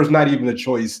 that there was not even a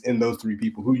choice in those 3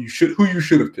 people who you should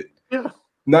have picked. Yeah.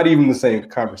 Not even the same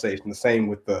conversation. The same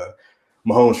with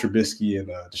Mahomes, Trubisky, and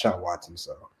Deshaun Watson.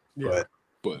 So,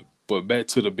 but back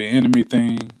to the Bieniemy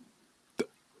thing.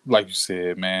 Like you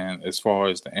said, man, as far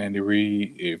as the Andy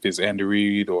Reid, if it's Andy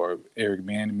Reid or Eric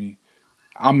Bieniemy,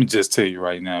 I'm gonna just tell you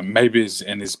right now, maybe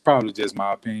it's probably just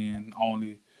my opinion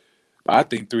only, but I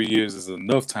think 3 years is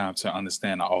enough time to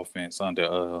understand the offense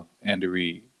under Andy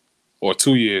Reid. or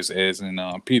 2 years, as in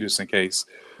Peterson case.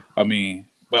 I mean,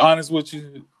 but honest with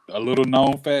you, a little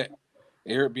known fact: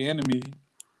 Eric Bieniemy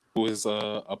was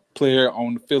a player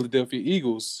on the Philadelphia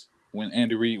Eagles when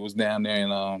Andy Reid was down there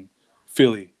in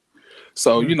Philly.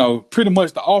 So pretty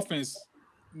much the offense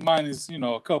minus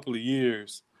a couple of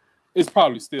years, it's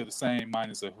probably still the same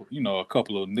minus a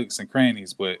couple of nooks and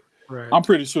crannies, but. Right. I'm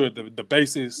pretty sure the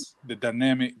basis, the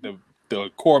dynamic, the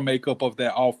core makeup of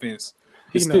that offense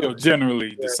is still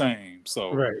generally the same.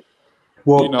 So,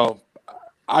 well,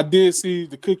 I did see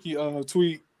the Cookie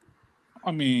tweet.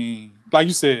 I mean, like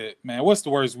you said, man, what's the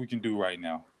worst we can do right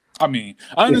now? I mean,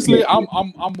 honestly, I'm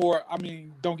more. I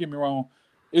mean, don't get me wrong.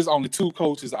 It's only 2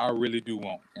 coaches I really do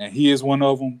want, and he is one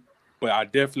of them. But I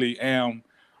definitely am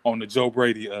on the Joe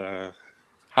Brady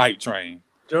hype train.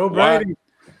 Joe Brady.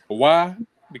 Why?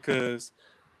 Because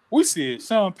we see it.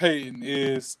 Sean Payton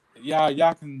is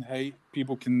y'all can hate.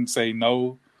 People can say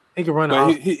no. He can run the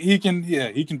offense. He can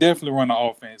definitely run the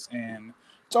offense. And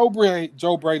Joe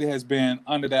Brady has been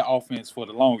under that offense for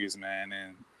the longest, man.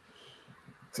 And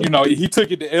he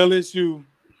took it to LSU.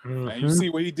 And you see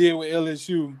what he did with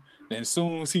LSU. Then as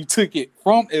soon as he took it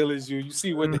from LSU, you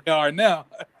see what they are now.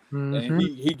 And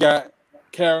he got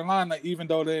Carolina, even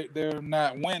though they're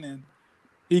not winning.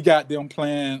 He got them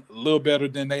playing a little better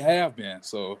than they have been.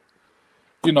 So,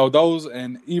 those,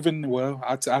 and even,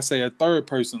 I say a third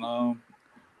person,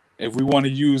 if we want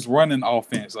to use running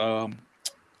offense,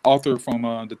 Arthur from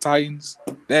the Titans,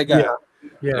 that guy.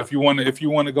 Yeah. If you want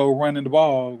to go running the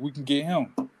ball, we can get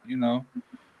him,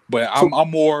 But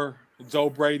I'm more Joe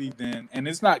Brady than, and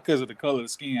it's not because of the color of the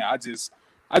skin. I just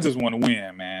want to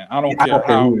win, man. I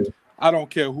don't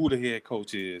care who the head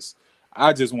coach is.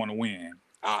 I just want to win.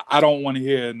 I don't want to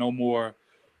hear no more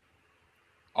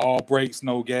all brakes,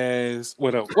 no gas,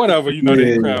 whatever.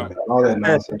 That crowd. All that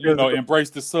nonsense.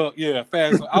 Embrace the suck. Yeah,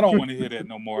 fast. I don't want to hear that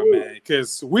no more, man.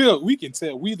 Because we can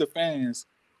tell, we the fans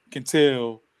can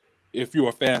tell if you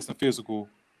are fast and physical,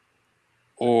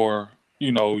 or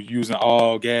using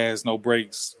all gas, no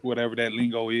brakes, whatever that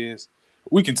lingo is.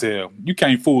 We can tell. You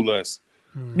can't fool us.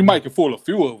 You might can fool a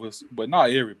few of us, but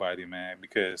not everybody, man.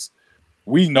 Because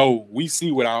we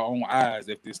see with our own eyes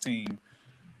if this team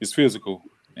is physical,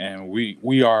 and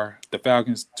we are the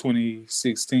Falcons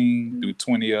 2016 through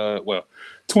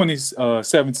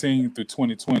 2017 through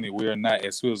 2020. We are not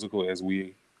as physical as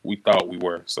we thought we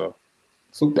were. So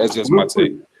that's just my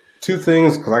take. 2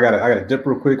 things, because I gotta dip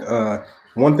real quick.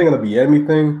 One thing on the Bieniemy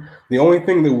thing, the only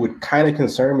thing that would kind of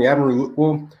concern me,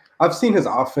 I've seen his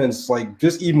offense, like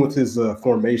just even with his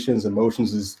formations and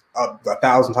motions, is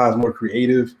 1,000 times more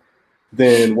creative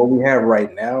than what we have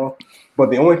right now. But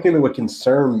the only thing that would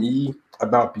concern me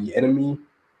about Bieniemy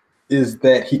is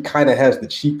that he kind of has the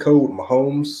cheat code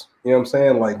Mahomes. You know what I'm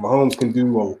saying? Like Mahomes can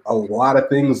do a lot of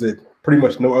things that pretty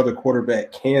much no other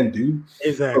quarterback can do.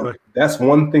 Exactly. So that's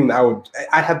one thing that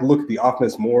I'd have to look at the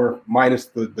offense more, minus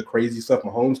the crazy stuff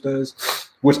Mahomes does,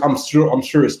 which I'm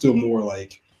sure is still more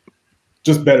like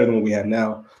just better than what we have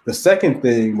now. The second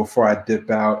thing before I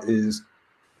dip out is,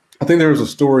 I think there was a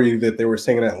story that they were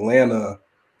saying in Atlanta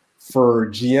for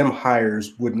GM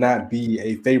hires would not be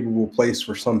a favorable place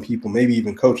for some people, maybe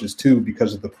even coaches too,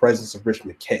 because of the presence of Rich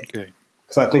McKay. Okay.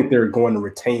 So I think they're going to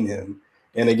retain him.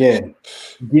 And again,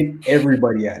 get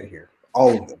everybody out of here,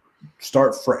 all of them.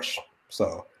 Start fresh.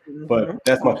 So, but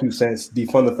that's my 2 cents.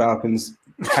 Defund the Falcons.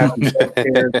 Have them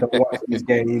care to watch these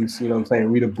games. You know what I'm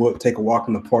saying? Read a book, take a walk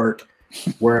in the park,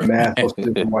 wear a mask,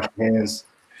 wash your hands.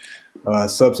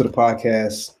 Sub to the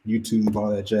podcast, YouTube, all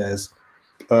that jazz.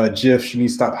 GIF, you need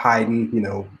to stop hiding,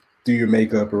 do your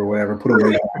makeup or whatever. Put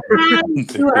away. Get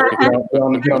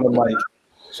on the mic.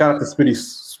 Shout out to Spitty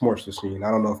Sports Machine.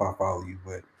 I don't know if I follow you,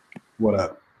 but what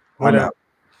up? What up?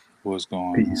 What's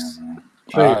going Peace. on?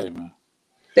 All right, man.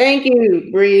 Thank you,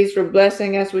 Breeze, for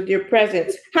blessing us with your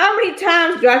presence. How many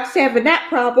times do I have to say I have a gnat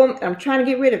problem? I'm trying to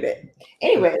get rid of it.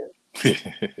 Anyway,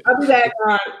 I'll be back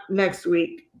on next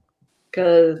week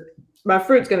because my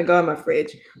fruit's gonna go in my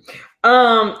fridge.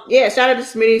 Shout out to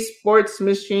Smitty Sports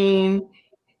Machine.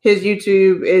 His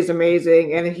YouTube is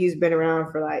amazing, and he's been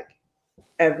around for like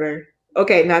ever.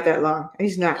 Okay, not that long.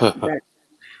 He's not that.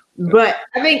 But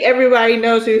I think everybody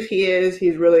knows who he is.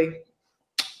 He's really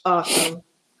awesome.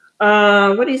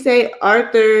 What do you say?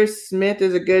 Arthur Smith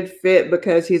is a good fit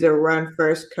because he's a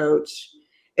run-first coach.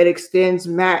 It extends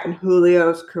Matt and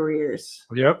Julio's careers.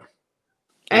 Yep.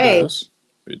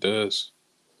 It does.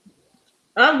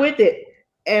 I'm with it.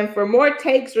 And for more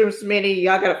takes from Smitty,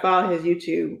 y'all got to follow his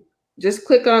YouTube. Just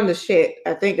click on the shit.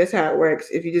 I think that's how it works.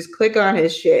 If you just click on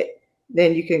his shit,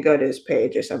 then you can go to his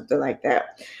page or something like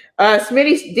that.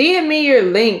 Smitty, DM me your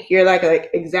link, your like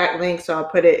exact link, so I'll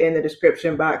put it in the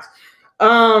description box.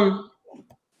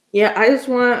 Yeah, I just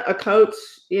want a coach,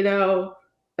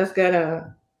 that's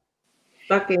gonna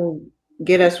fucking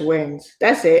get us wins.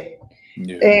 That's it.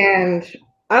 Yeah. And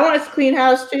I want us to clean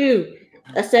house too.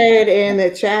 I said in the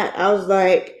chat, I was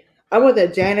like, I want the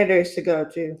janitors to go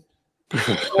too.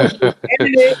 Not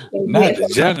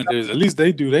the janitors. At least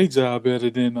they do their job better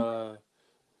than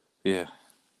yeah,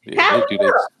 they do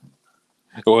that.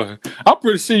 Well, I'm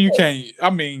pretty sure you can't. I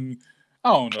mean,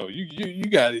 I don't know. You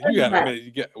got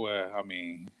it. Well, I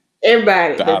mean,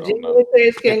 everybody. I The don't know.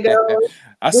 janitors can go.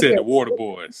 I said the water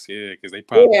boys, because they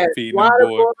probably feeding them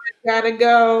boys. Gotta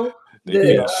go. They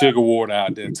getting sugar water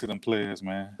out there to them players,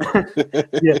 man.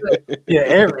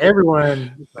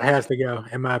 Everyone has to go,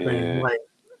 in my opinion. Yeah. Like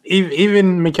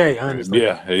even McKay, honestly.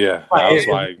 Yeah. I was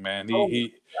like, man,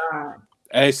 he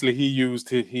actually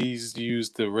he's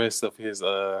used the rest of his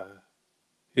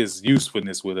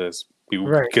usefulness with us,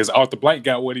 because Arthur Blank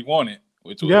got what he wanted,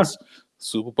 which was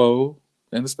Super Bowl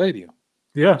and the stadium.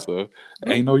 Yeah, so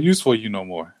ain't no use for you no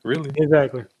more, really.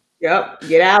 Exactly. Yep,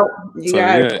 get out.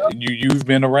 You've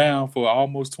been around for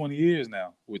almost 20 years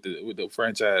now with the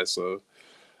franchise, so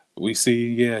we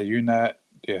see. You're not.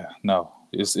 No,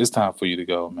 it's time for you to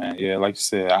go, man. Yeah, like you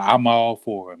said, I'm all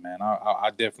for it, man.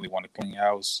 I definitely want to clean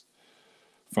house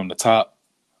from the top,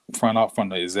 from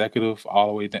the executive all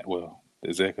the way down. Well, the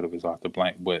executive is Arthur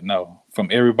Blank, but no, from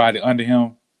everybody under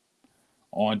him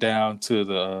on down to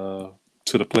the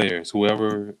players,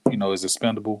 whoever is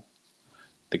expendable.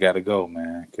 They gotta go,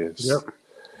 man.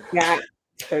 Got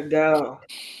to go.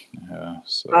 Yeah.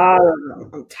 So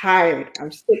I'm tired.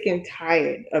 I'm sick and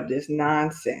tired of this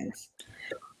nonsense.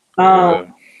 I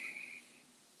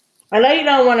know you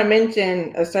don't want to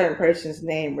mention a certain person's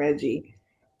name, Reggie,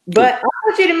 but I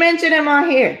want you to mention him on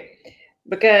here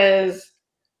because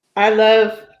I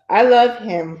love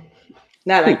him.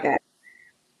 Not like that.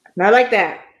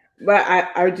 But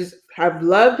I've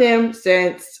loved him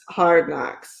since Hard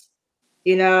Knocks.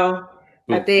 I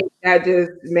think that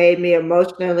just made me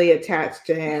emotionally attached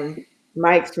to him.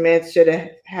 Mike Smith should have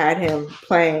had him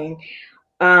playing.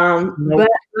 But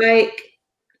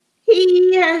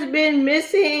he has been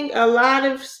missing a lot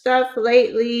of stuff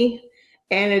lately,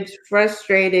 and it's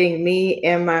frustrating me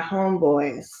and my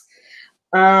homeboys.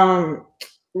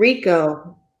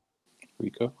 Rico,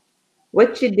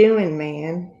 what you doing,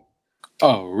 man?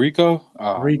 Oh, Rico?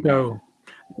 Rico.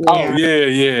 Man. Oh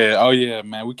yeah. Oh yeah,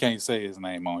 man. We can't say his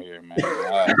name on here, man.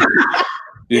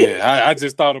 I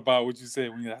just thought about what you said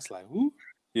when I was like, who?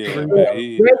 Yeah, man.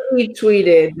 He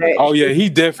tweeted that. Oh yeah, he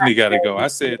definitely got to go. I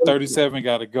said 37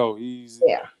 got to go.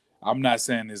 I'm not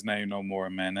saying his name no more,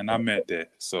 man, and I meant that.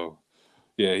 So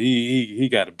yeah, he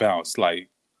got to bounce. Like,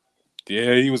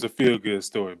 he was a feel good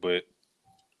story, but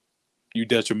you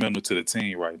detrimental to the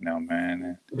team right now,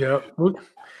 man.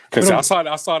 Because I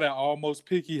saw that almost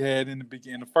pick he had in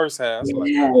the first half. I was like,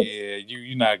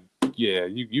 you got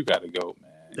to go,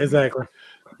 man. Exactly.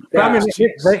 I mean,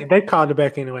 they called it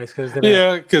back anyways because of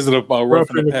the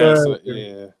roughing the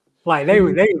passer. Like they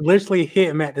literally hit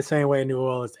him at the same way in New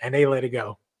Orleans, and they let it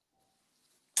go.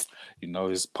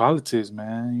 It's politics,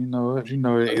 man.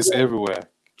 It's everywhere.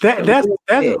 That's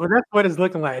what it's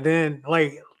looking like. Then,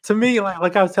 like to me,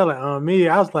 like I was telling me,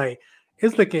 I was like,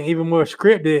 it's looking even more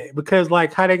scripted because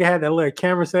like how they had that little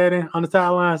camera setting on the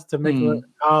sidelines to make it look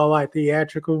all like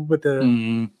theatrical with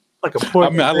the like a portrait. I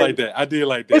mean, I like that. I did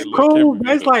like that. It's cool.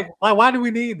 It's like why do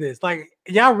we need this? Like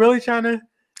y'all really trying to?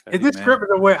 Is this scripted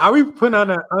or what? Are we putting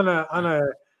on a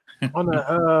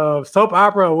soap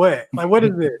opera or what? Like what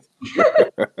is this?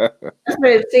 That's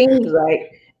what it seems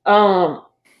like.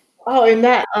 And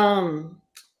that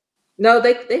no,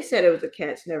 they said it was a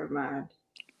catch. Never mind.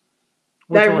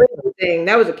 That really thing,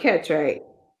 that was a catch, right?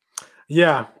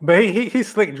 Yeah, but he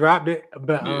slick dropped it.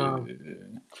 But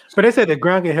they said the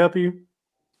ground can help you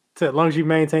as long as you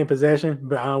maintain possession,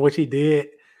 but which he did.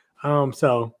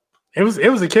 So it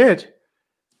was a catch.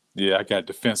 Yeah, I got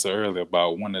defensive earlier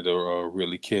about one of the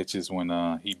really catches when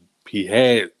he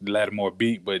had Lattimore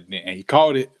beat, and he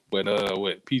caught it, but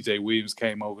PJ Williams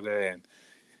came over there and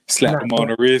slapped him on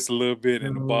the wrist a little bit,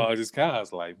 and the ball just kind of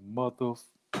was like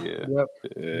Yep.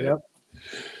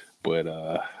 But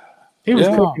he was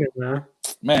cooking it,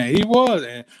 man. He was,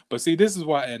 but see, this is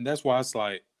why, and that's why it's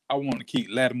like I want to keep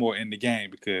Lattimore in the game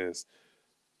because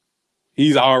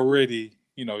he's already,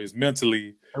 he's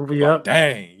mentally like,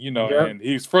 dang, and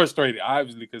he's frustrated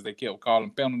obviously because they kept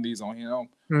calling penalties on him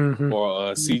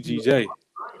or CGJ,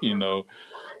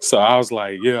 So I was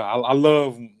like, I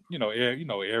love,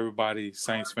 everybody,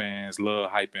 Saints fans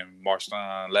love hyping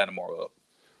Marshawn Lattimore up.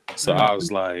 So I was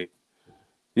like,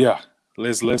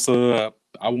 let's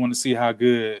I want to see how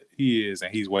good he is,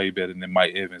 and he's way better than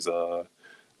Mike Evans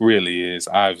really is,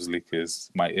 obviously,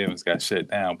 because Mike Evans got shut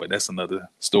down. But that's another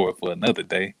story for another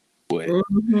day. But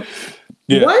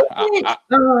yeah,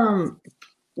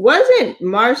 wasn't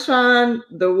Marshawn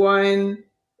the one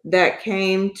that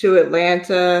came to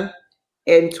Atlanta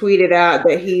and tweeted out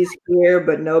that he's here,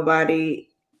 but nobody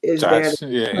is there?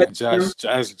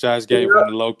 Josh gave him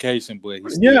the location, but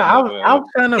he's still I was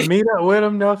trying to meet up with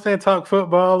him, talk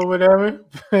football or whatever.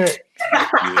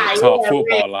 Talk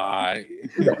football, all right.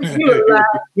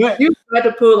 You tried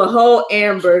to pull a whole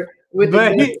Amber with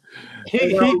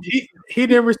he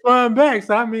didn't respond back.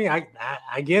 So I mean,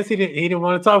 I guess he didn't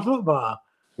want to talk football.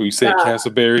 We said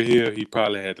Castleberry Hill, he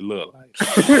probably had to look like,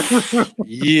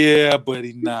 yeah,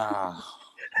 buddy, nah.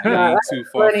 Too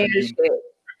far from you.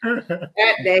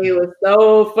 That day was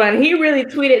so fun. He really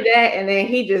tweeted that, and then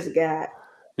he just got.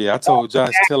 Yeah, I told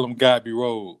Josh, tell him God be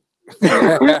rolled. He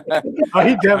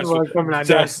definitely was coming out.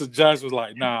 Josh was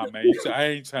like, nah, man, I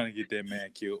ain't trying to get that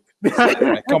man killed.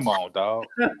 Man, come on, dog.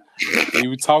 He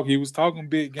was talking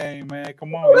big game, man.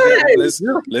 Come on,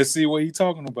 let's see what he's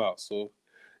talking about. So,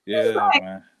 yeah,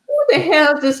 man. Who the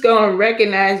hell is just gonna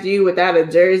recognize you without a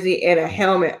jersey and a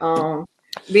helmet on,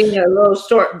 being a little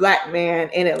short black man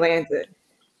in Atlanta,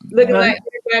 looking like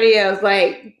everybody else?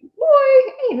 Like, boy,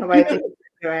 ain't nobody taking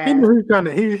your ass.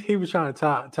 He was trying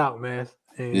to talk, man.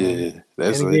 And, yeah,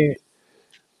 that's and again,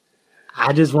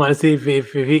 I just want to see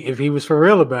if he was for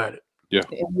real about it. Yeah,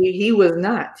 he was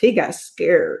not. He got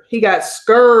scared. Josh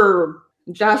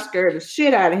scared the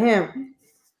shit out of him.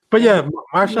 But yeah,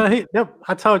 Marshawn,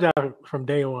 I told y'all from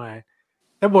day one,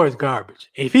 that boy's garbage.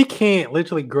 If he can't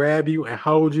literally grab you and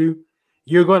hold you,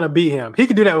 you're going to beat him. He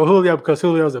can do that with Julio because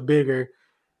Julio's a bigger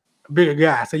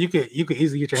guy, so you could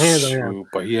easily get your hands on him.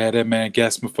 But he had that man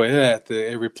gasping for air after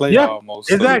every play almost.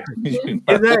 Exactly,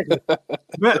 exactly.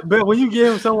 But when you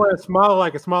give him someone smaller,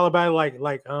 like a smaller body,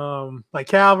 like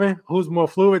Calvin, who's more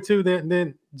fluid too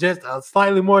than just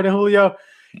slightly more than Julio,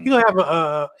 he's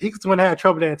gonna have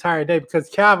trouble the entire day because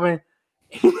Calvin,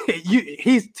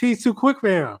 he's too quick for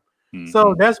him. Mm-hmm.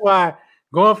 So that's why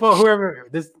going for whoever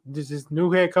this new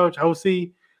head coach OC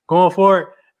going for it,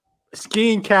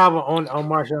 scheme Calvin on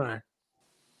Marshawn.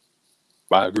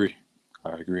 I agree,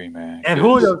 man. And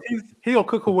Julio, he'll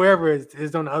cook whoever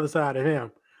is on the other side of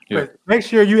him. Yeah. But make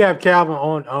sure you have Calvin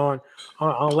on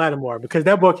Lattimore because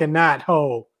that boy cannot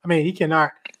hold. I mean, he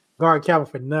cannot guard Calvin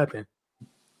for nothing.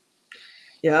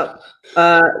 Yep.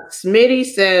 Smitty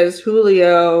says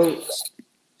Julio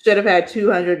should have had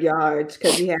 200 yards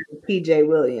because he had PJ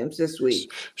Williams this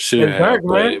week. Should have,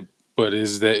 but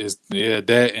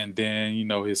that and then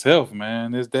his health,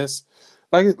 man. That's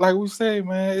like we say,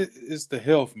 man. It's the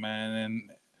health, man, and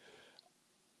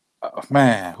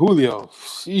man, Julio,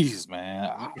 jeez,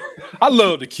 man. I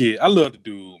love the kid. I love the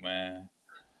dude, man.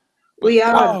 But,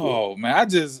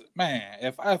 man,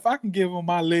 if I can give him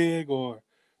my leg or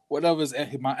whatever's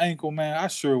at my ankle, man, I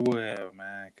sure would have,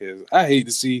 man. Because I hate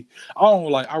to see.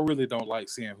 I really don't like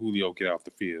seeing Julio get off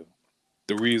the field.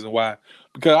 The reason why,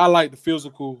 because I like the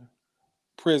physical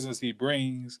presence he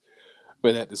brings,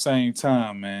 but at the same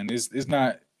time, man, it's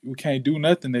not. We can't do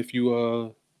nothing if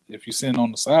you sitting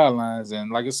on the sidelines. And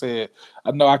like I said,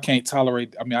 I know I can't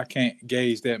tolerate. I mean, I can't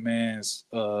gauge that man's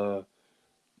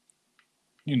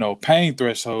pain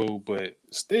threshold, but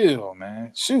still,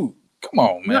 man, shoot. Come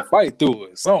on, man, fight through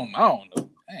it. Something, I don't know.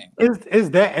 Dang. It's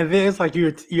that, and then it's like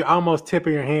you're almost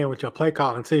tipping your hand with your play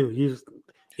calling too.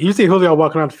 You see Julio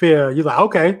walking on the field, you're like,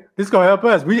 okay, this is gonna help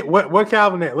us. What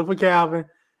Calvin at? Look for Calvin,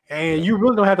 and you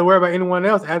really don't have to worry about anyone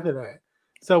else after that.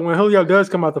 So when Julio does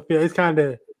come out the field, it's kind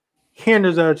of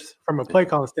hinders us from a play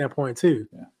calling standpoint too.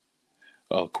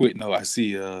 Yeah. Quick note, I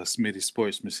see Smitty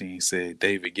Sports Machine said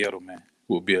David Gettleman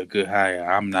will be a good hire.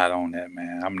 I'm not on that,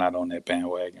 man. I'm not on that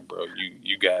bandwagon, bro.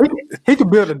 You got it. He can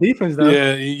build a defense, though.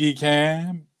 Yeah, he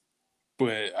can.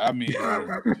 But I mean,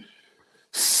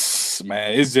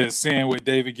 man, it's just seeing what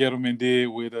David Gettleman did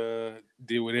with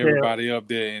everybody up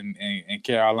there in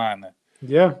Carolina.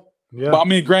 Yeah. But I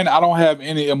mean, granted, I don't have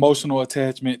any emotional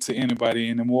attachment to anybody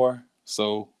anymore,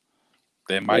 so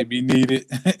that might be needed.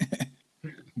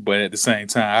 But at the same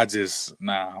time,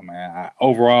 man.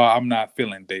 Overall, I'm not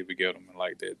feeling David Gettleman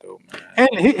like that, though, man.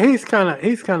 And he's kind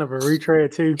of a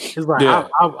retread too. It's like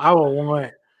I would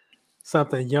want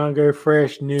something younger,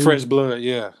 fresh, new, fresh blood.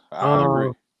 Yeah, I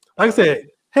agree. Like I said,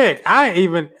 heck, I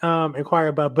even inquired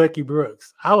about Bucky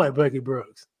Brooks. I like Bucky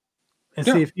Brooks, and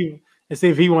see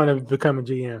if he want to become a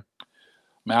GM.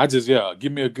 Man,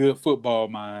 give me a good football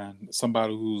mind,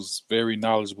 somebody who's very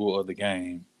knowledgeable of the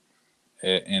game.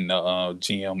 In the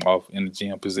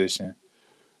GM position,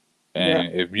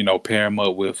 and if pair him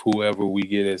up with whoever we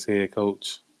get as head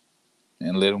coach,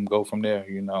 and let him go from there.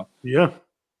 Yeah.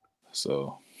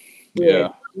 So yeah.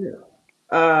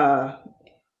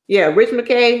 Rich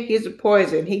McKay, he's a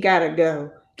poison. He gotta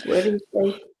go. What did he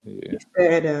say? Yeah. He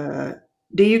said,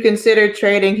 do you consider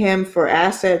trading him for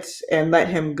assets and let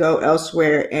him go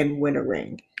elsewhere and win a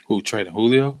ring? Who traded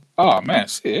Julio? Oh man,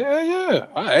 shit, yeah.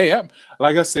 Hey,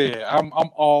 like I said, I'm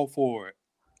all for it.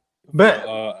 But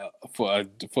For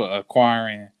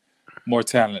acquiring more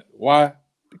talent. Why?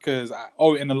 Because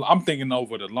I'm thinking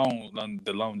over the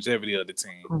longevity of the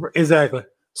team. exactly.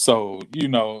 So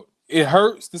it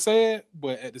hurts to say it,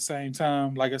 but at the same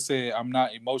time, like I said, I'm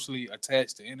not emotionally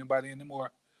attached to anybody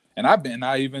anymore. And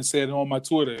I even said it on my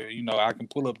Twitter. I can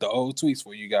pull up the old tweets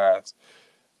for you guys.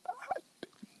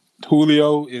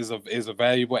 Julio is a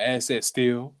valuable asset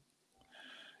still.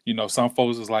 Some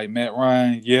folks is like Matt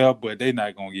Ryan, yeah, but they're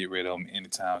not gonna get rid of him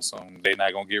anytime soon. They're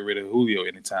not gonna get rid of Julio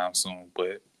anytime soon.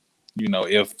 But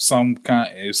if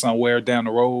somewhere down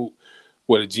the road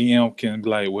where the GM can be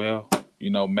like, well,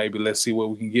 maybe let's see what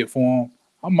we can get for him,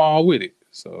 I'm all with it.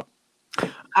 So,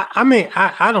 I mean,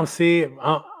 I don't see it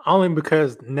only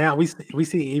because now we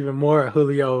see even more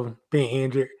Julio being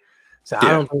injured. So I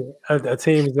don't think a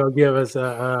team is gonna give us in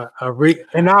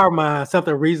our mind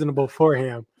something reasonable for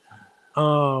him.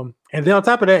 And then on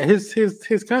top of that,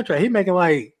 his contract, he's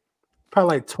making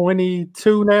probably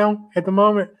 22 now at the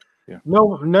moment. Yeah.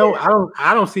 No,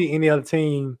 I don't see any other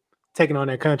team taking on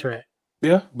that contract.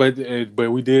 Yeah, but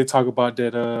we did talk about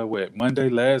that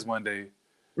last Monday.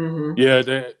 Mm-hmm.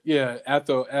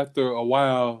 After a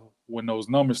while when those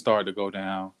numbers started to go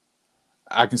down,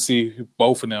 I can see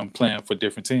both of them playing for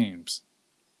different teams.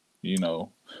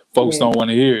 Folks don't want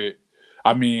to hear it.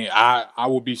 I mean, I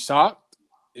would be shocked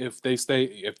if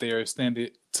they're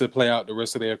extended to play out the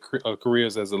rest of their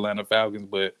careers as Atlanta Falcons,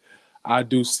 but I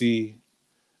do see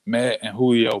Matt and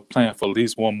Julio playing for at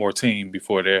least one more team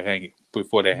before they hang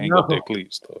up their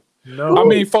cleats. So. No, I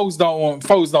mean, folks don't want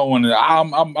to.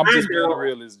 I'm just being a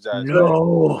realist, Josh.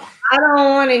 No, I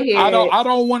don't want to hear. I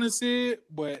don't want to see it,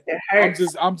 but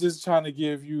I'm just trying to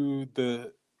give you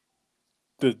the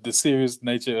serious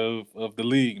nature of the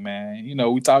league, man.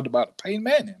 We talked about Peyton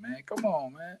Manning, man. Come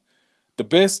on, man. The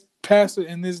best passer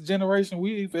in this generation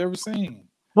we've ever seen.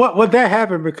 What that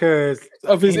happened because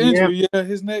of his injury,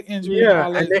 his neck injury,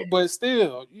 but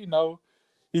still,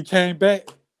 he came back,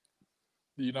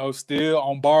 still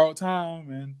on borrowed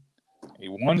time, and he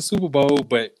won the Super Bowl.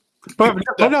 But he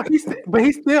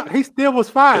still was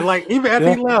fine. Like even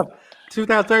after he left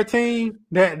 2013,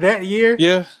 that year,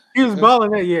 he was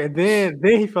balling that year, and then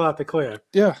he fell out the cliff.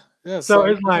 Yeah. So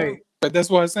it's like, but that's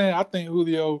what I'm saying. I think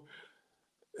Julio.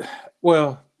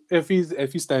 Well, if he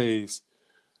stays,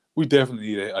 we definitely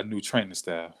need a new training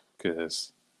staff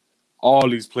because all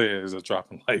these players are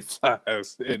dropping like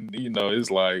flies, and it's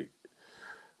like,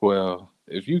 well,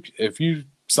 if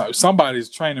somebody's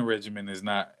training regimen is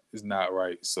not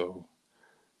right. So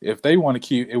if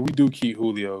we do keep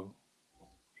Julio,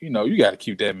 you got to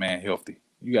keep that man healthy.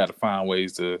 You got to find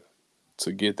ways to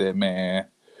get that man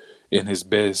in his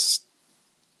best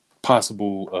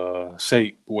possible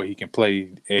shape where he can play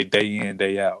day in,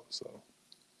 day out. So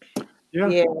yeah.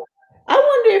 I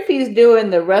wonder if he's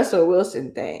doing the Russell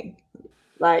Wilson thing,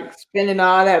 like spending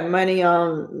all that money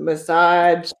on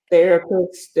massage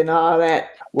therapists and all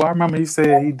that. Well, I remember he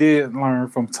said he did learn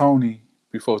from Tony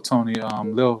before Tony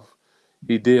left.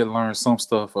 He did learn some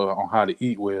stuff on how to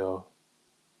eat well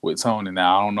with Tony.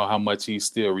 Now I don't know how much he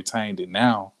still retained it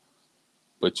now,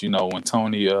 but when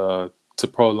Tony to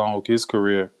prolong his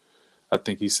career, I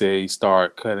think he said he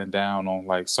started cutting down on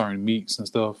like certain meats and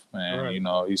stuff, and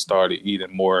he started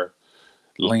eating more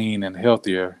lean and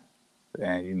healthier,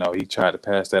 and he tried to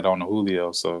pass that on to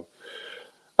Julio. So,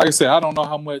 like I said, I don't know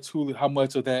how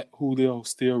much of that Julio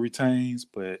still retains,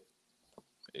 but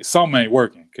something ain't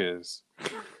working because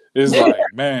it's like,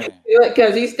 man,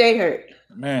 because he stay hurt,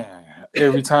 man,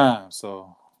 every time.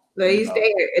 So he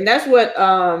stay hurt, and that's what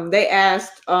they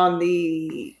asked on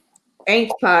the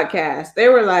Aints podcast. They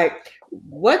were like,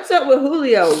 what's up with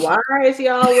Julio? Why is he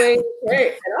always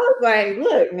hurt? And I was like,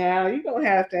 look, now you're going to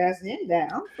have to ask him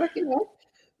that. I'm fucking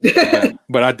up.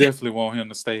 But I definitely want him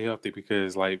to stay healthy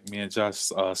because like me and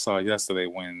Josh saw yesterday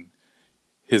when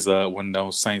when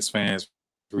those Saints fans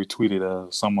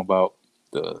retweeted something about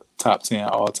the top 10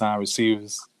 all-time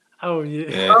receivers. Oh,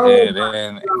 yeah.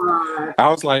 And I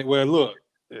was like, well, look,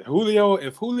 if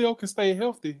Julio can stay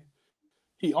healthy,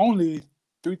 he only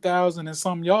 3,000 and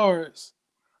some yards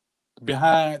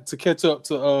behind to catch up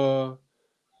to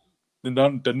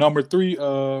the number 3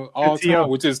 all time,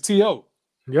 which is T.O.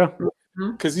 Yeah,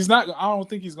 because he's not. I don't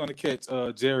think he's going to catch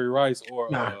Jerry Rice or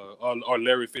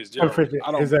Larry Fitzgerald.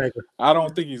 Exactly. I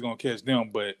don't think he's going to catch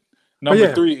them. But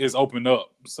Number 3 is open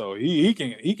up, so he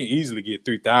can easily get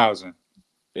 3,000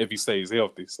 if he stays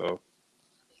healthy. So,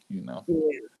 you know.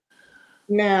 Yeah.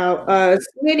 Now,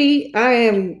 Smitty, I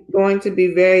am going to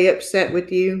be very upset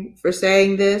with you for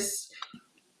saying this,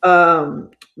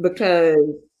 because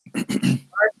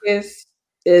Marcus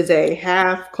is a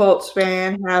half Colts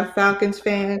fan, half Falcons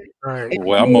fan. Right.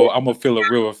 Well, I'm a Phillip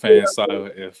Rivers fan,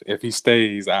 so if he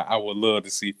stays, I would love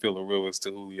to see Phillip Rivers to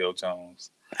Julio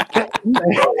Jones.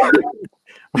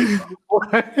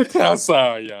 I'm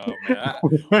sorry, y'all, man.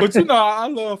 But you know, I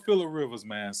love Phillip Rivers,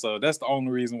 man. So that's the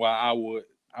only reason why I would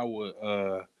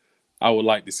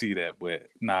like to see that. But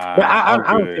nah, but I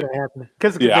don't see that happening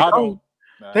because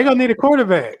they're gonna need a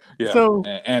quarterback. Yeah, so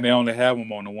and they only have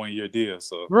him on a 1-year deal.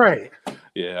 So right.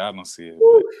 Yeah, I don't see it.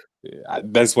 But, yeah,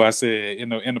 that's why I said, in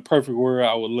the perfect world,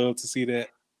 I would love to see that,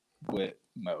 but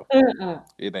no,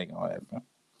 it ain't gonna happen.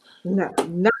 No,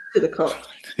 not to the Colts.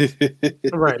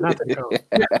 Right, not to the Colts.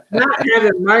 Not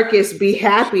having Marcus be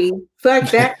happy. Fuck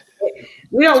that.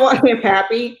 We don't want him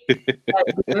happy.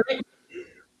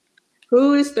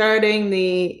 Who is starting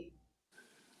the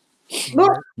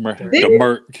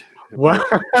Merc? What?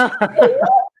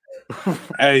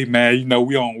 Hey man, you know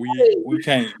we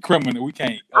can't criminal. We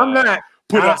can't. I'm not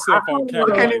put ourselves on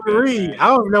camera. I can't even read. Man. I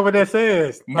don't know what that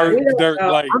says. Merc, Dirk,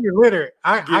 like I'm illiterate.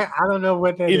 I don't know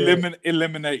what that is.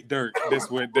 Eliminate Dirk. That's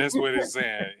what it's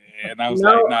saying. And I was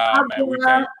like, nah,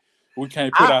 man, we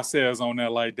can't put ourselves on there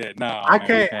like that. Nah, I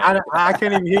can't. I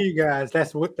can't even hear you guys.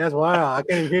 That's wild. I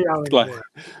can't even hear y'all anymore. Like,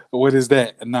 what is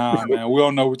that? Nah, man, we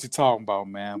don't know what you're talking about,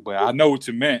 man. But I know what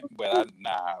you meant. But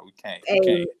we can't.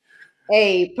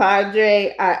 Hey,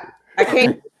 Padre, I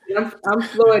can't. I'm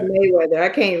Floyd Mayweather. I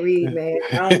can't read, man.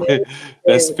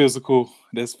 That's physical.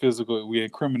 That's physical. We're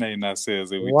incriminating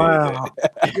ourselves if we did that.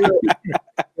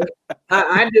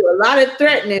 I do a lot of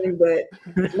threatening, but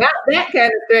not that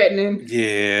kind of threatening.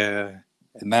 Yeah.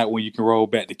 And not when you can roll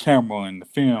back the camera and the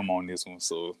film on this one.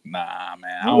 So, nah,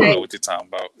 man, I don't know what you're talking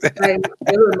about.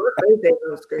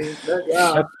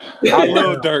 I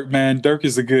love Dirk, man. Dirk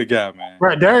is a good guy, man.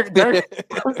 Right, Dirk.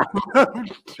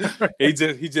 he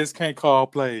just can't call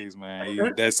plays,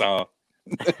 man. That's all.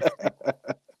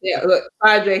 Yeah, look,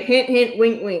 Padre, hint, hint,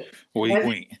 wink, wink. Wink,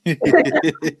 wink.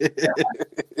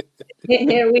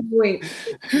 Hint, hint, wink, wink.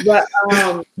 But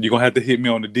you're gonna have to hit me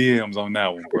on the DMs on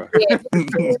that one, bro.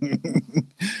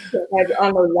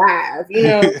 On the live, you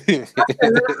know.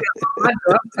 My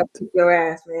dog took your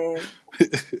ass, man.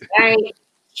 I ain't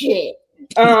shit.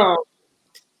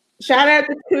 Shout out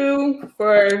to Two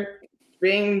for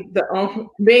being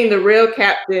the real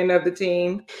captain of the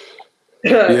team.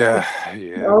 Yeah.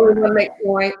 The only one make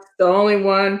points. The only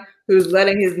one who's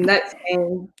letting his nuts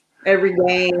hang every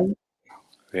game.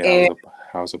 Yeah,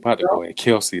 I was about to go at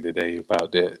Kelsey today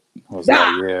about that. I was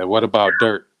like, yeah, what about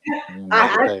Dirk?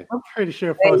 I'm pretty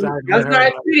sure folks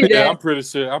I'm pretty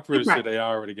sure they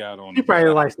already got on. He probably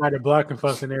like started blocking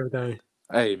folks and everything.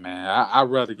 Hey man, I'd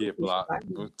rather get blocked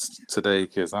today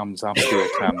because I'm still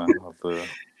kind of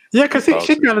yeah, because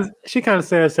she kind of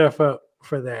set herself up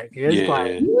for that.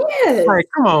 It's like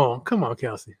come on,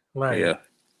 Kelsey. Like, yeah.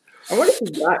 I wonder if she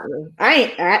blocked me. I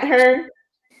ain't at her.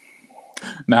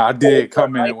 Now I did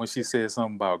comment when she said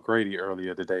something about Grady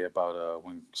earlier today about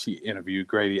when she interviewed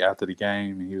Grady after the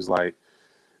game, and he was like,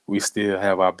 "We still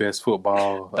have our best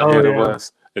football ahead of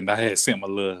us." And I had sent my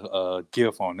little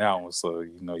GIF on that one, so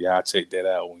y'all check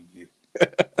that out when you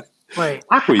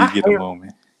get a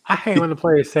moment. I hate when the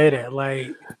players say that.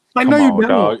 Like come no, on, you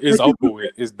dog. It's over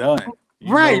with. It's done.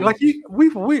 Right, like we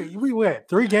went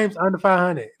 3 games under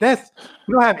 500. We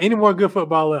don't have any more good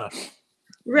football left.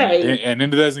 Right, and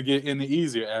then it doesn't get any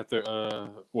easier after. I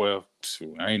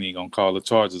ain't even gonna call the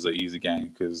Chargers an easy game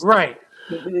because right.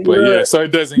 But yeah, so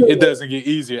it doesn't get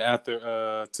easier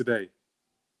after today.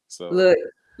 So look,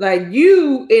 like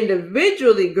you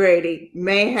individually, Grady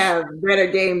may have better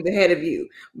games ahead of you,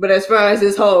 but as far as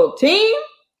this whole team,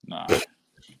 nah.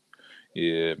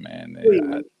 Yeah,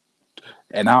 man.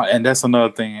 And that's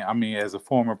another thing. I mean, as a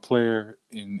former player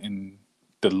in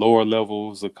the lower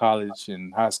levels of college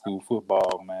and high school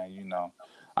football, man,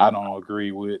 I don't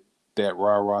agree with that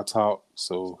rah-rah talk.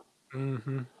 So,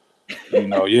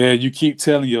 you keep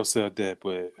telling yourself that,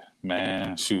 but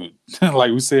man, shoot,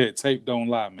 like we said, tape don't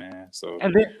lie, man. So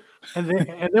and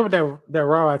then with that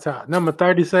rah-rah talk, number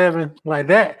 37, like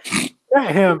that,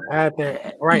 got him out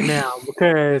there right now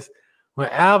because when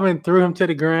Alvin threw him to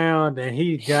the ground and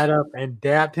he got up and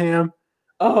dapped him.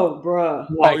 Oh, bro!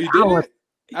 Like, he did.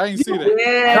 I didn't see that.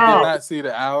 Yeah. I did not see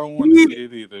that. I don't want to see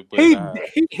it either. But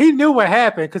he knew what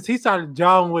happened because he started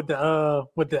jawing with the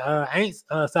Aints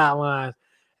sidelines,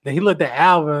 Then he looked at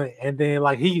Alvin, and then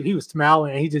like he was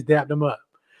smiling, and he just dapped him up.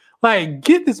 Like,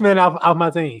 get this man off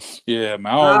my team. Yeah,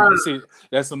 man. I don't, see,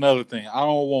 that's another thing. I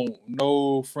don't want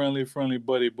no friendly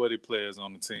buddy players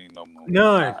on the team no more.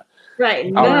 None.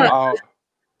 Right. None.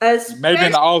 Maybe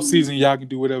in the off season y'all can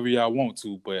do whatever y'all want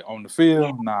to, but on the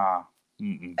field, nah.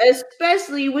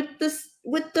 Especially with the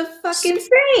fucking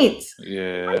Saints.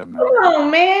 Yeah, like, man. Come on,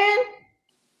 man.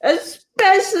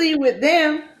 Especially with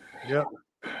them. Yep.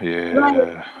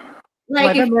 Yeah.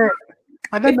 Like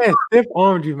that man stiff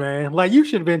armed you, man. Like, you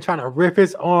should have been trying to rip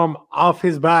his arm off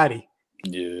his body.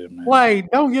 Yeah, man.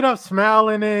 Like, don't get up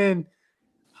smiling and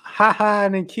ha-ha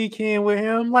and kikiing with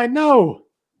him. Like, no.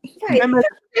 Right.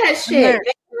 That shit.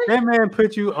 That man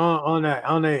put you on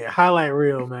a highlight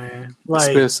reel, man.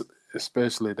 Like,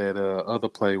 especially that other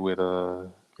play with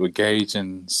Gage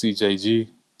and CJJ.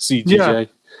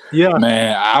 Yeah,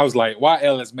 man. I was like, why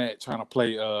Ellis Matt trying to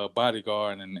play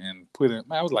bodyguard and put him?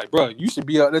 Man, I was like, bro, you should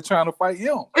be out there trying to fight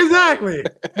him. Exactly.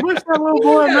 What's that little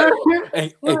boy, man?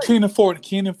 And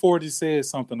Keenan Ford said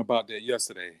something about that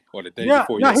yesterday or the day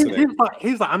before yesterday.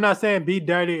 He's like, I'm not saying be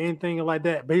dirty or anything like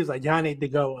that, but he's like, y'all need to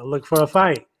go and look for a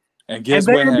fight. And guess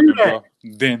what happened, bro?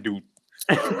 Then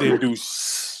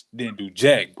do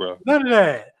jack, bro. None of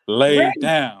that. Lay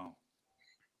down.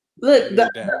 Look,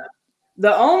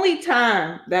 the only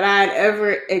time that I'd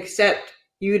ever accept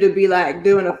you to be like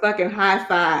doing a fucking high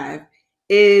five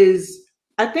is,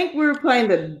 I think we were playing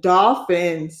the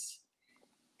Dolphins,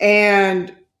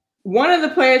 and one of the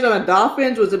players on the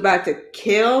Dolphins was about to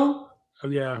kill. Oh,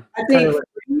 yeah. I think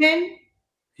Freeman.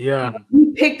 Yeah.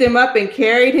 You picked him up and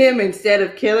carried him instead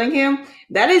of killing him.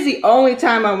 That is the only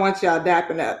time I want y'all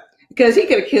dapping up, because he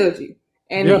could have killed you.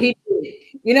 And he did.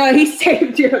 You know, he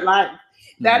saved your life.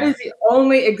 That is the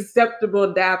only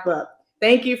acceptable dap up.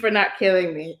 Thank you for not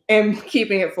killing me and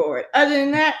keeping it forward. Other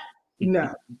than that,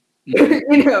 no.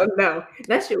 No.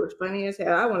 That shit was funny as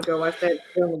hell. I want to go watch that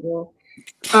film again.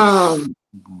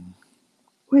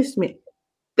 Where's Smitty?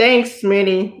 Thanks,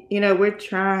 Smitty. You know, we're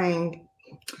trying.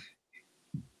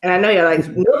 And I know you're like,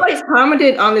 nobody's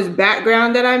commented on this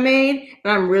background that I made,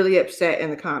 and I'm really upset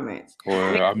in the comments.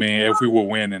 Or, I mean, if we were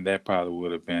winning, that probably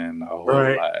would have been a whole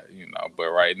lot, you know. But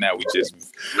right now, we just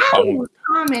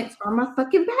comments on my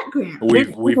fucking background.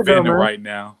 We're venting right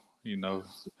now, you know.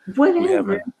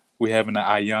 Whatever. We having an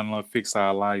Ayanla fix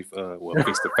our life,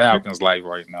 fix the Falcons' life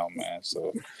right now, man.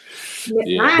 So,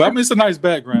 yeah. But I mean, it's a nice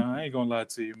background. I ain't gonna lie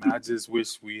to you, man. I just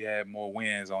wish we had more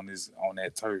wins on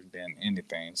that turf than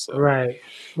anything. So, right.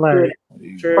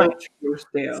 True.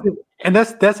 And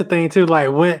that's the thing too.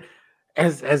 Like, when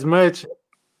as much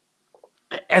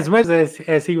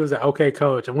as he was an okay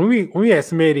coach, and when we had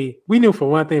Smitty, we knew for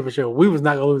one thing for sure, we was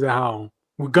not gonna lose at home,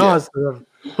 regardless of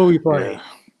who we played.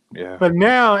 Yeah. But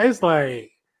now it's like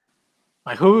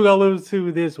who we gonna lose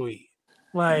to this week?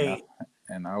 Like,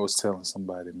 and I was telling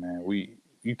somebody, man,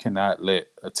 you cannot let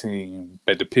a team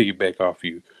bet the piggyback off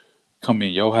you, come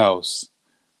in your house,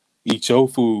 eat your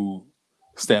food,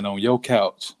 stand on your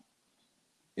couch,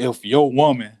 if your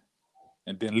woman,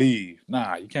 and then leave.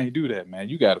 Nah, you can't do that, man.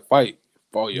 You got to fight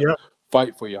for your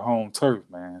home turf,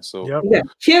 man. So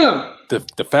kill them.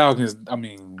 The Falcons, I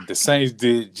mean, the Saints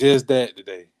did just that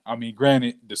today. I mean,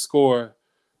 granted, the score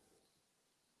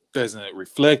doesn't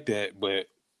reflect that, but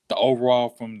the overall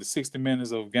from the 60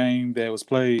 minutes of game that was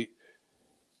played,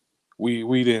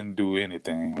 we didn't do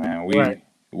anything, man.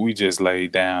 We just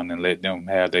laid down and let them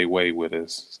have their way with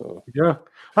us. So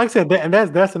like I said, and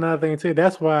that's another thing too.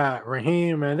 That's why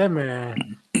Raheem, man, that man,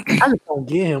 I just don't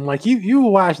get him. Like, you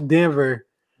watch Denver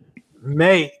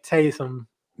make Taysom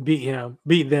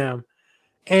beat them,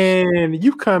 and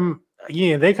you come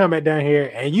again. They come back down here,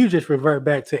 and you just revert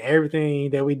back to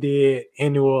everything that we did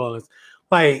in New Orleans.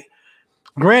 Like,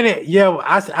 granted,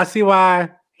 I see why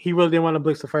he really didn't want to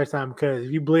blitz the first time, because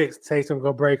if you blitz, Taysom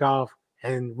go break off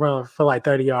and run for like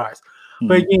 30 yards.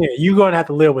 But again, you're going to have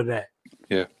to live with that.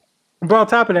 Yeah. But on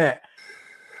top of that,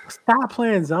 stop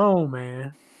playing zone,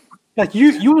 man. Like,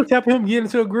 you would help him get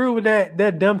into a groove with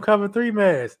that dumb cover 3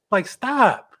 mess. Like,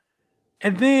 stop.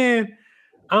 And then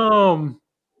the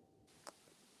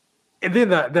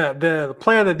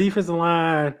player on the defensive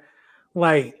line,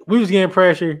 like, we was getting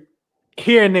pressure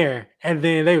here and there, and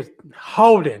then they was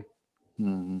holding.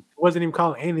 Wasn't even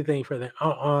calling anything for them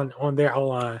on their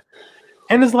O-line.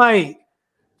 And it's like,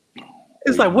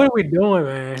 what are we doing,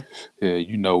 man? Yeah,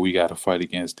 you know we got to fight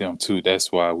against them too.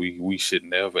 That's why we should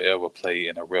never ever play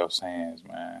in the refs' hands,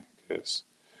 man. Because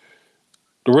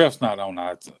the refs not on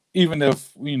our team. Even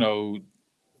if we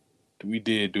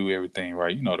did do everything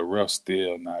right, the refs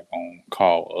still not gonna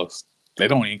call us. They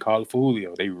don't even call it for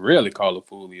Julio. They rarely call it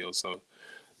for Julio. So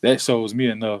that shows me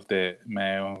enough that,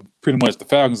 man, pretty much the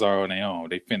Falcons are on their own.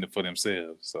 They fended for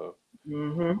themselves. So,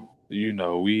 you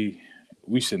know, we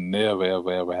should never,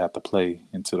 ever, ever have to play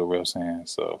into the refs'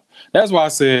 hands. So that's why I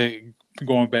said,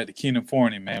 going back to Keenan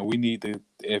Forney, man, we need to,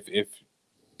 if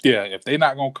they're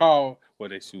not going to call, well,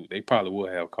 they probably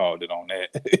would have called it on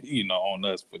that, you know, on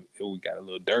us, but we got a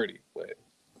little dirty. But,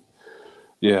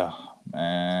 yeah,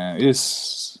 man,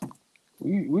 it's,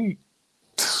 we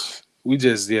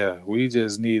just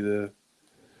need to,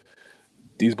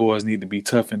 these boys need to be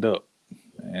toughened up.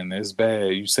 And it's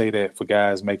bad. You say that for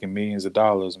guys making millions of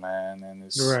dollars, man. And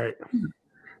it's right.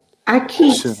 I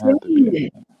keep saying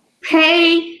it.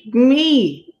 Pay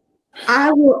me.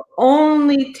 I will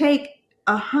only take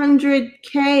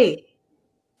 $100K.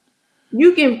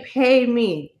 You can pay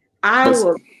me.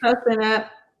 I'll toughen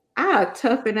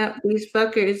up these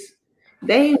fuckers.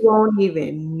 They won't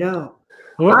even know.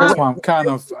 That's why I'm kind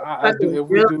of. I do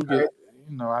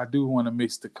want to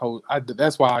mix the coach.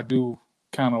 That's why I do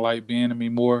kind of like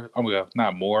Bieniemy more. Well,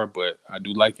 not more, but I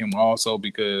do like him also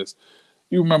because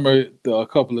you remember a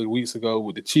couple of weeks ago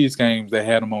with the Chiefs games, they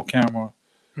had him on camera.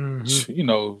 Mm-hmm. You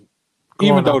know,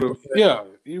 even though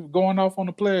going off on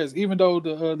the players, even though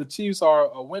the Chiefs are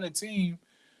a winning team,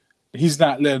 he's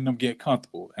not letting them get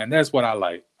comfortable, and that's what I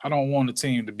like. I don't want the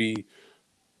team to be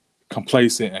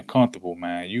complacent and comfortable,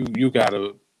 man. You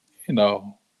gotta, you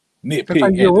know, nitpick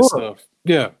at the stuff.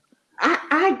 Yeah,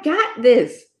 I got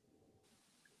this.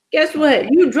 Guess what?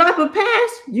 You drop a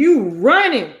pass, you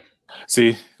running.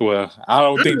 See, well, I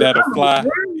don't think that'll fly.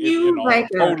 You like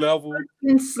a pro level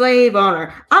slave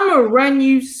owner. I'm gonna run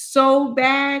you so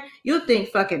bad, you'll think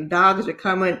fucking dogs are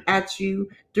coming at you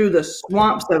through the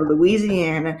swamps of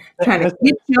Louisiana, trying to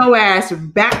get your ass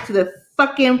back to the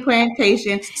fucking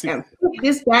plantation and pick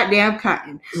this goddamn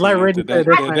cotton. Like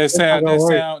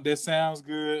that sounds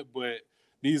good, but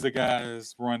these are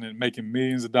guys making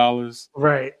millions of dollars.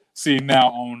 Right. See, now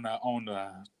on the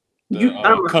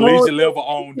collegiate level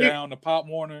on down to Pop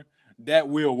Warner, that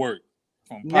will work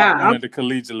from Pop Warner to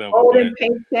collegiate level. Holding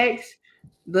paychecks.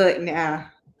 Look now,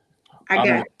 I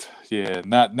got.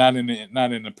 Not in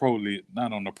the pro league,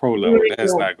 not on the pro level.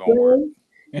 That's not gonna work.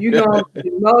 You're gonna be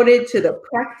promoted to the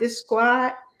practice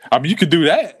squad. I mean, you could do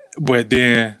that, but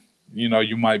then you know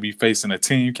you might be facing a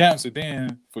team cancer.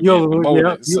 Then you'll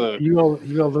lose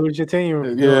your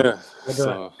team. Yeah.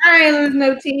 So. I ain't losing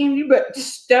no team. You better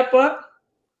just step up.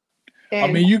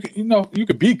 I mean, you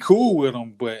could be cool with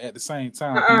them, but at the same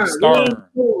time, be stern.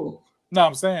 Cool. No,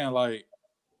 I'm saying like,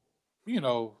 you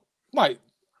know, like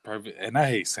perfect. And I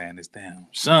hate saying this. Damn,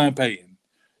 Sean Payton.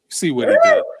 You see what he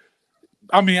did?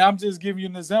 I mean, I'm just giving you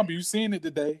an example. You seen it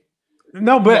today.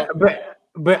 No, but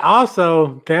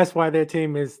also that's why their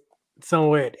team is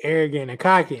somewhat arrogant and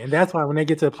cocky, and that's why when they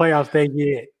get to the playoffs, they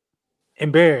get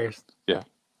embarrassed. Yeah.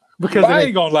 Because I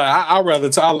ain't gonna lie, I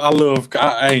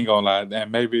ain't gonna lie,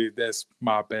 and maybe that's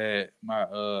my bad,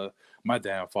 my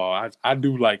downfall. I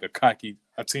do like a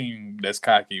team that's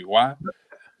cocky. Why?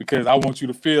 Because I want you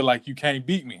to feel like you can't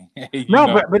beat me.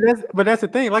 but that's the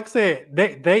thing. Like I said,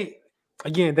 they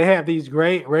have these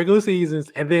great regular seasons,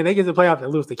 and then they get to the playoffs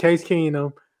and lose to Case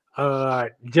Keenum,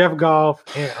 Jeff Goff,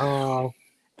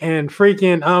 and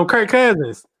freaking Kirk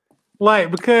Cousins. Like,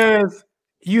 because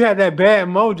you have that bad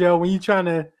mojo when you're trying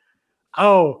to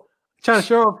show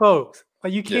up folks.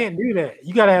 Like, you can't do that.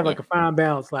 You got to have like a fine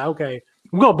balance. Like, okay,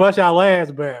 we're going to bust y'all ass,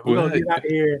 but we're going to get out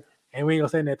here and we ain't going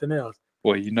to say nothing else.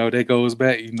 Well, you know, that goes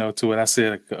back, you know, to what I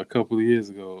said a couple of years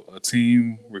ago. A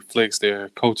team reflects their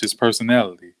coach's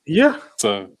personality. Yeah.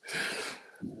 So,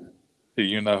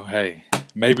 you know, hey,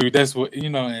 maybe that's what, you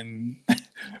know, and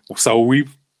so we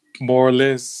more or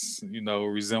less, you know,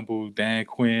 resemble Dan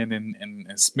Quinn and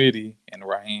Smitty and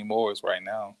Raheem Morris right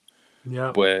now.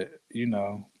 Yeah. But, you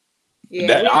know,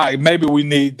 maybe we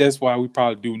need, that's why we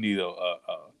probably do need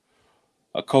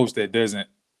a coach that doesn't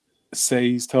say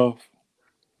he's tough,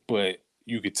 but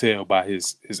you could tell by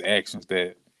his actions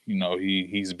that, you know,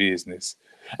 he's business.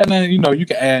 And then, you know, you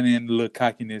can add in a little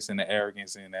cockiness and the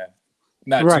arrogance in there.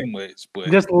 Not too much,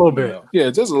 but just a little bit. Know, yeah,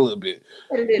 just a little bit.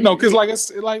 You know, because like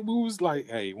we was like,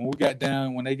 hey, when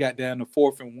they got down to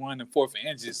 4th and 1 and 4th and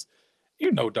inches,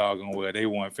 you know, doggone well they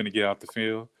weren't finna get off the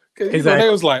field. Because you know, they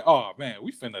was like, oh man,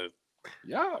 we finna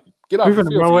get off the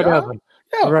field. Whatever.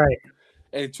 Yeah, right.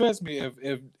 And trust me,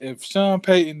 if Sean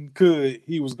Payton could,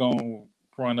 he was gonna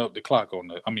run up the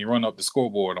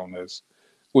scoreboard on us,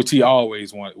 which he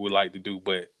always would like to do.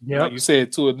 But like you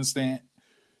said, to an extent,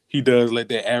 he does let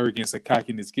that arrogance and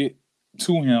cockiness get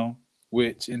to him,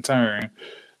 which in turn,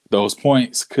 those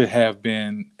points could have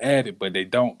been added, but they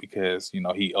don't because, you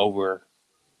know, he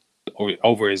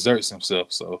overexerts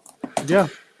himself. So yeah.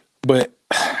 But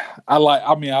I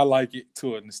like it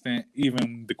to an extent.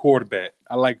 Even the quarterback,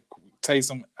 I like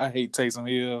Taysom. I hate Taysom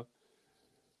Hill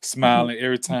smiling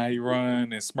every time he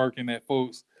run and smirking at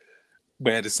folks.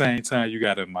 But at the same time, you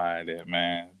got to admire that,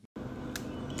 man.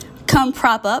 Come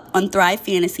prop up on Thrive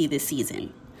Fantasy this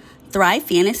season. Thrive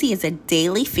Fantasy is a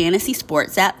daily fantasy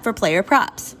sports app for player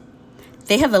props.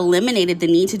 They have eliminated the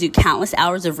need to do countless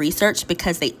hours of research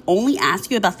because they only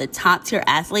ask you about the top tier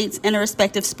athletes in a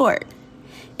respective sport.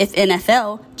 If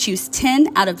NFL, choose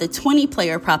 10 out of the 20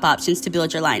 player prop options to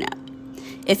build your lineup.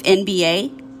 If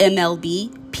NBA,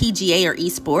 MLB, PGA, or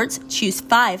esports, choose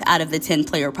 5 out of the 10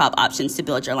 player prop options to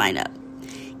build your lineup.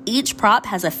 Each prop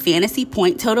has a fantasy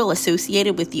point total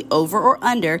associated with the over or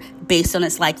under based on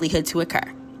its likelihood to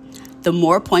occur. The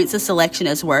more points a selection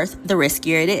is worth, the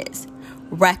riskier it is.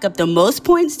 Rack up the most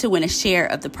points to win a share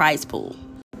of the prize pool.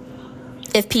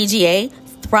 If PGA,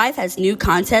 Thrive has new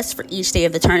contests for each day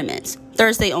of the tournaments.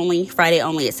 Thursday only, Friday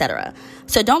only, etc.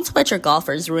 So don't sweat your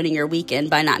golfers ruining your weekend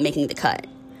by not making the cut.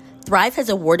 Thrive has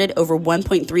awarded over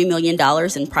 $1.3 million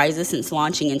in prizes since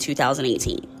launching in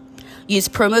 2018. Use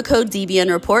promo code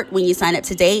DBNReport when you sign up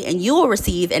today and you will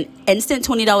receive an instant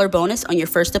 $20 bonus on your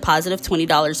first deposit of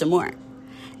 $20 or more.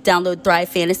 Download Thrive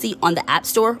Fantasy on the App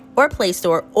Store or Play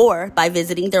Store or by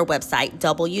visiting their website,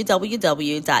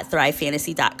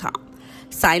 www.thrivefantasy.com.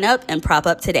 Sign up and prop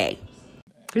up today.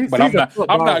 But I'm not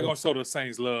going to show the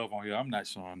Saints love on here. I'm not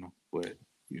showing them. But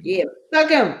yeah, fuck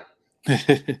him.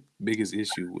 Biggest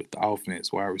issue with the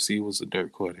offense, wide receivers, are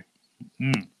Dirk Cutter.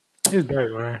 It's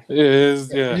Dirk, man. It's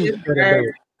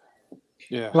Dirk.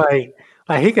 Yeah. Like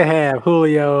he could have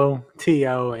Julio,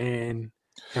 T.O., and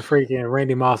freaking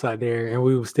Randy Moss out there, and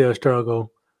we would still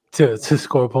struggle to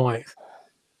score points.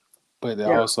 But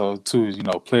also, too,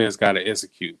 players got to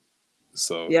execute.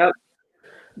 So yep.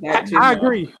 I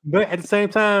agree, but at the same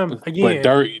time, again,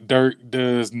 but Dirk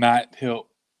does not help.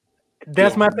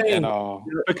 That's my thing. At all.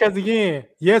 Because again,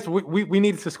 yes, we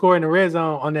needed to score in the red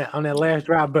zone on that last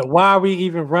drive, but why are we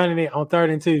even running it on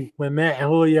 3rd and 2 when Matt and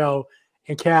Julio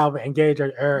and Calvin and Gage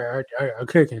are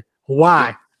cooking?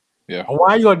 Why? Yeah. Why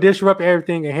are you gonna disrupt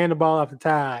everything and hand the ball off the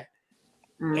Tide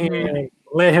and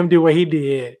let him do what he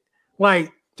did?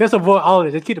 Like, just avoid all of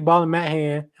it. Just keep the ball in Matt's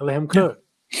hand and let him cook.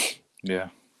 Yeah.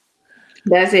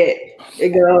 That's it.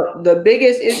 The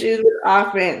biggest issues with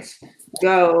offense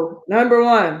go: number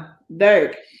 1,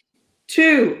 Dirk;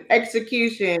 2,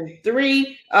 execution;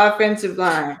 3, offensive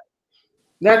line.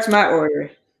 That's my order.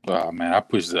 Oh man, I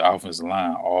push the offensive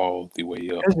line all the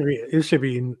way up. It should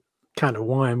be kind of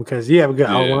 1 because you have a good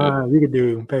line. You can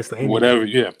do basically anything. Whatever.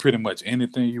 Yeah, pretty much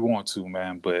anything you want to,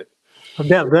 man. But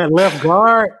that left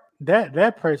guard,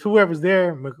 that person, whoever's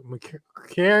there,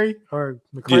 McCary or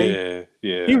McCray,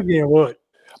 yeah, he was getting what.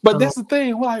 But that's the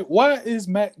thing. Like, why is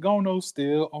Matt Gono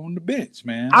still on the bench,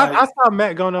 man? I saw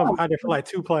Matt Gono out there for like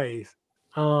 2 plays.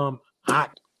 I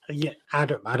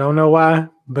don't know why,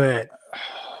 but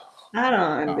I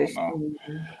don't understand.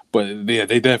 But yeah,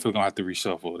 they definitely gonna have to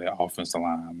reshuffle that offensive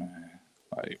line, man.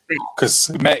 Like,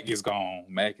 because Mac is gone.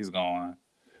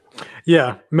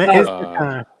 Yeah,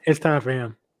 it's time for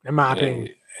him, in my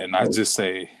opinion. And I just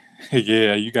say,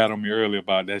 yeah, you got on me earlier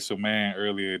about that's your man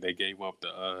earlier. They gave up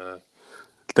the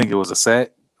I think it was a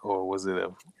sack, or was it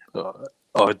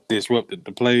or disrupted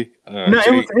the play? No,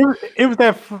 it was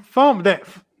that fumble. The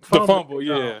fumble,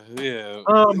 yeah.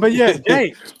 But yeah,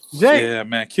 Jake. Yeah,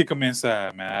 man, kick him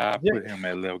inside, man. I put him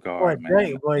at left guard,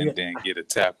 man, and then get a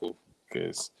tackle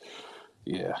because,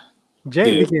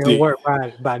 Jake getting worked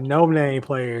by no name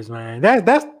players, man.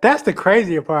 That's the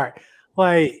crazier part.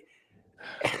 Like,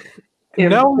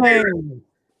 no name.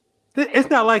 It's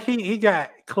not like he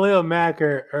got Khalil Mack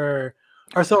or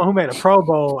someone who made a Pro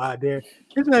Bowl out there.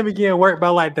 This man be getting worked by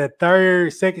like the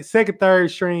second, third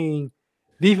string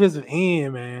defensive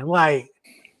end, man. Like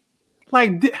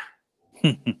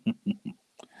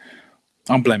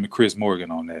I'm blaming Chris Morgan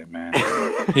on that, man.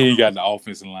 He ain't got the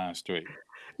offensive line straight.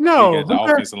 No, he got the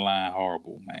offensive line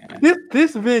horrible, man.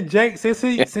 This has been Jake since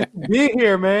he been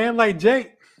here, man. Like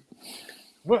Jake,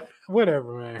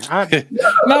 whatever, man.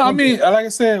 I mean, like I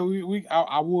said,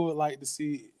 I would like to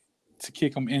see to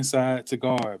kick him inside to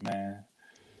guard, man.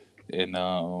 And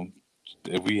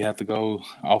if we have to go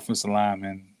offensive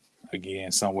lineman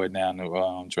again somewhere down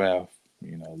the draft,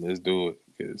 let's do it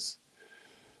because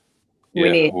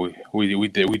we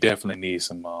definitely need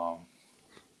some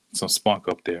spunk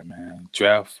up there, man.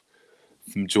 Draft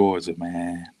from Georgia,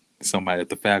 man. Somebody that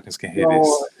the Falcons can hit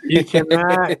this. You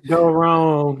cannot go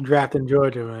wrong drafting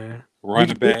Georgia, man.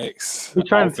 Running backs,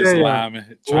 offensive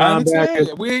linemen. Trying to tell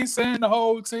you. We ain't saying the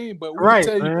whole team, but we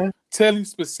tell you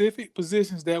specific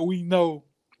positions that we know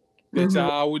that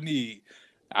y'all would need.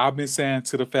 I've been saying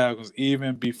to the Falcons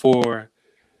even before,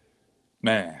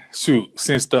 man,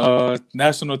 since the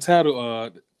national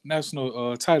title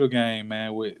game,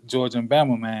 man, with Georgia and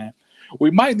Bama, man,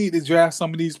 we might need to draft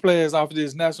some of these players off of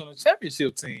this national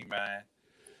championship team, man.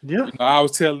 Yeah. You know, I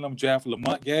was telling them draft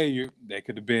Lamont Gaillard. That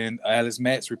could have been Alex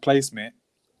Matt's replacement.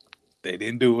 They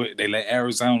didn't do it. They let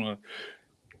Arizona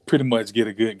pretty much get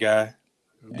a good guy.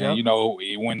 And, you know,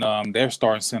 when their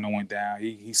starting center went down,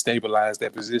 he stabilized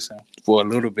that position for a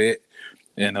little bit.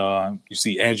 And you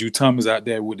see Andrew Thomas out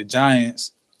there with the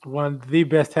Giants. One of the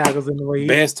best tackles in the league.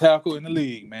 Best tackle in the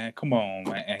league, man. Come on,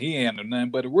 man. And he ain't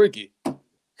nothing but a rookie.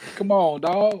 Come on,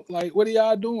 dog. Like, what are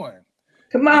y'all doing?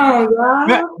 Come on,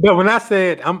 y'all. But when I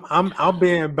said I'm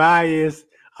being biased,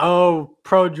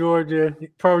 pro Georgia,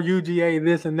 pro UGA,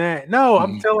 this and that. No,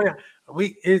 I'm telling you,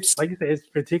 it's like you said, it's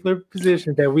particular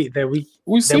positions that we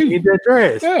see need to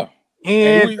address. Yeah.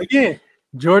 And again,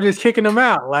 Georgia's kicking them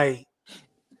out. Like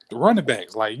the running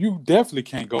backs, like you definitely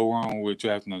can't go wrong with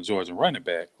drafting a Georgia running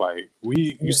back. Like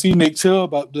you see Nick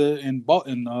Chubb up there in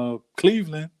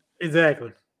Cleveland. Exactly.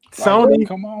 Like, Sony,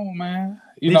 come on, man.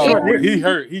 You know he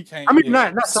hurt. He can't. I mean,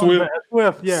 not Swift.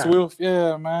 Yeah, Swift.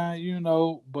 Yeah, man. You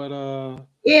know, but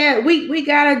yeah, we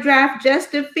gotta draft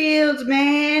Justin Fields,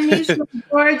 man. He's from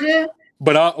Georgia.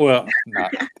 But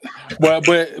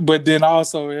but then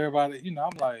also everybody, you know,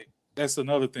 I'm like, that's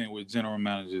another thing with general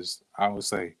managers. I would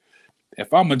say,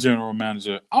 if I'm a general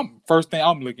manager, first thing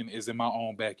I'm looking is in my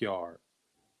own backyard.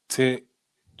 Tech,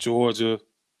 Georgia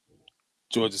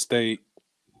State,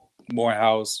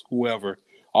 Morehouse, whoever,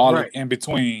 all in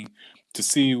between, to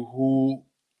see who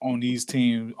on these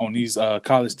teams, on these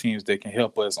college teams that can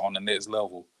help us on the next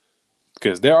level.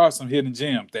 Because there are some hidden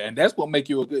gems there, and that's what make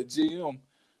you a good GM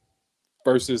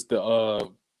versus the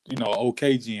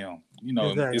okay GM. You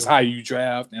know, it's how you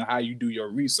draft and how you do your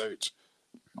research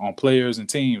on players and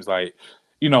teams. Like,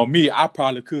 you know, me, I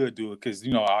probably could do it because,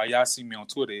 you know, all y'all see me on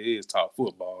Twitter, it is Talk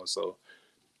Football. So,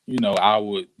 you know, I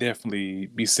would definitely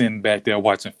be sitting back there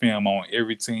watching film on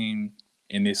every team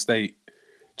in this state,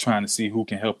 trying to see who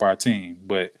can help our team.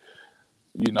 But,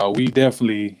 you know, we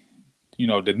definitely, you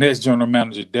know, the next general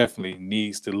manager definitely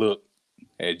needs to look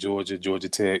at Georgia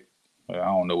Tech. Well, I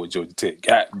don't know what Georgia Tech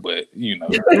got, but, you know,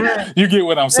 you get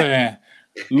what I'm saying.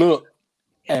 Look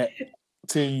at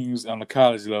teams on the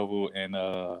college level and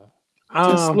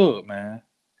just look, man.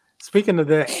 Speaking of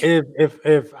that,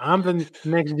 if I'm the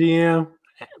next GM,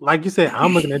 like you said,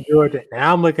 I'm looking at Georgia.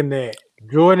 Now I'm looking at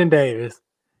Jordan Davis.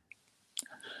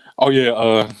 Oh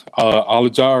yeah,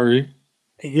 Alajari.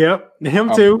 Yep,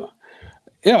 him too.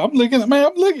 Yeah, I'm looking.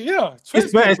 Yeah,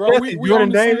 especially Jordan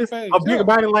Davis, a big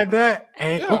body like that,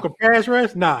 and who can pass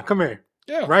rush. Nah, come here.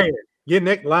 Yeah, right here. Get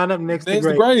next, line up next to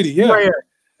Grady. Yeah, you right here.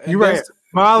 You right here.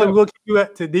 Molly will kick you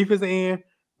up to defensive end.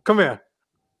 Come here,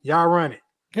 y'all run it.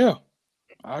 Yeah,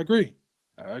 I agree,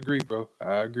 bro.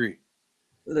 I agree.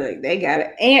 Look, they got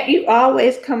it. And you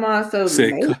always come on so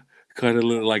Cutter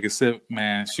look like a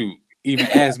man. Shoot, even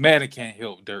Asthmatic can't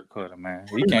help Dirk Cutter, man.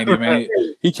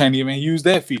 He can't even use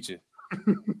that feature.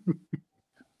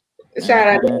 Shout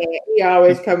out to Ant. He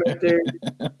always coming through.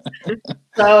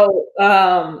 So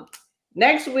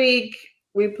next week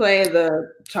we play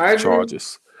the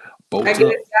Chargers. Boat up.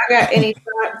 Y'all got any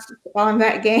thoughts on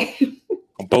that game?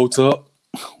 Boat up.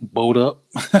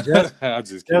 I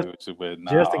just kidding with you, but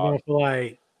nah. Justin going for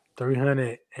like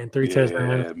 303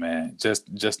 touchdowns. Yeah, man.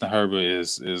 Justin Herbert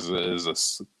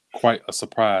is quite a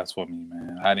surprise for me,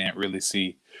 man. I didn't really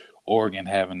see Oregon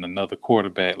having another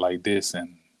quarterback like this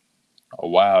in a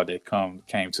while that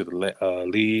came to the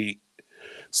league.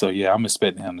 So yeah, I'm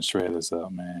expecting him to shred us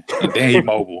up, man. And then he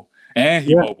mobile. And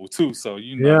he mobile too, so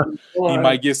you know he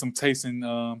might get some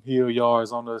Taysom Hill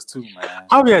yards on us too, man.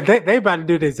 Oh yeah, they about to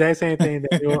do the exact same thing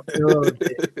that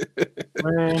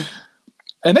man.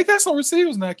 And they got some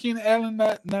receivers now. Keenan Allen,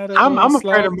 not. I'm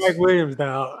afraid of Mike Williams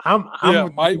now. I'm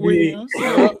Mike Williams.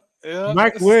 Yeah.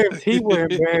 Mike Williams, he will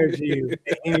embarrass you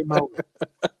at any moment.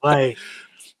 Like,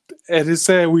 and it's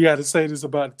sad we got to say this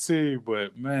about the team,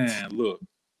 but man, look,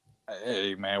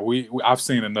 hey man, I've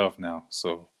seen enough now,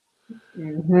 so.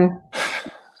 Mm-hmm.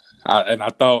 I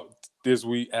thought this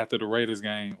week after the Raiders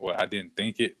game, well, I didn't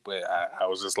think it, but I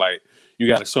was just like, you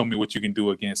got to show me what you can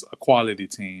do against a quality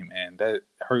team, and that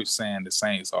hurts saying the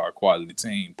Saints are a quality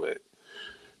team, but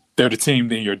they're the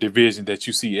team in your division that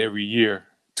you see every year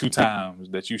 2 times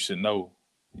that you should know.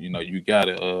 You know, you got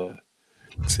to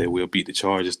say we'll beat the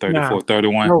Chargers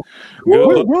 34-31. No.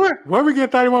 Where we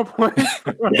get 31 points?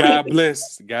 God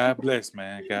bless,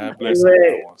 man. God bless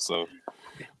everyone. So.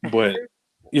 But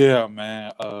yeah,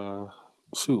 man.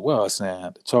 Shoot, what I was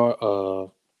saying?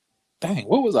 Dang,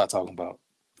 what was I talking about?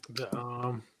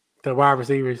 the wide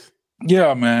receivers.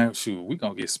 Yeah, man. Shoot, we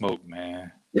gonna get smoked,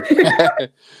 man.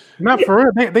 Not for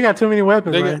real. They got too many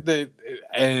weapons, man.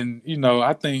 And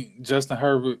I think Justin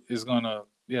Herbert is gonna.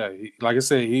 Yeah, like I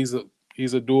said, he's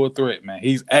a dual threat, man.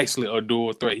 He's actually a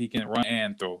dual threat. He can run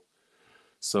and throw.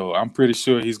 So I'm pretty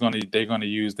sure they're gonna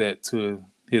use that to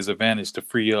his advantage to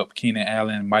free up Keenan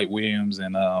Allen, Mike Williams,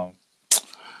 and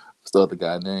what's the other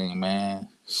guy name, man?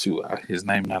 Shoot, his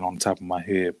name not on the top of my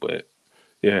head, but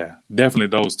yeah, definitely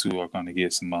those two are gonna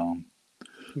get some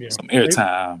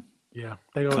airtime. Yeah,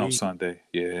 come Sunday.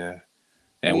 Yeah,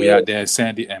 and we out there at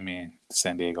San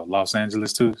Diego, Los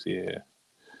Angeles too. Yeah.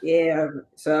 Yeah.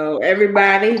 So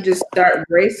everybody, just start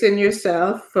bracing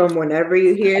yourself from whenever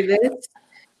you hear this.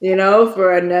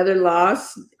 For another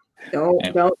loss. Don't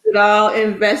get all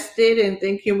invested and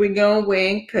thinking we're gonna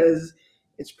win, because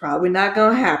it's probably not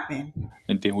gonna happen.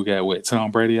 And then we got Tom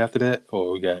Brady after that,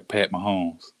 or we got Pat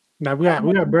Mahomes. No, we got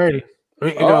Brady.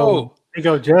 We go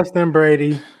Justin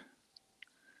Brady,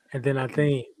 and then I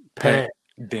think Pat.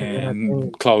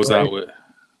 Then close Brady. Out with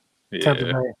Tampa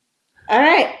Bay. All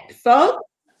right, folks.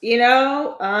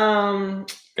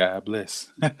 God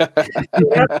bless.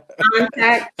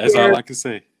 Contact. That's all I can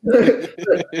say.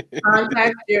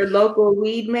 Contact your local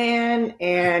weed man,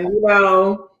 and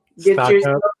get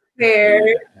yourself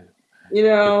prepared.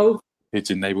 Hit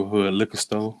your neighborhood liquor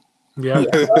store. Yeah.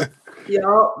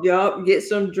 Yup. Get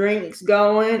some drinks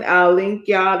going. I'll link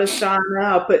y'all to Shauna.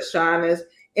 I'll put Shauna's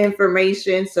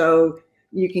information so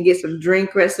you can get some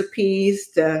drink recipes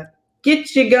to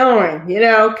get you going,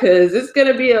 because it's going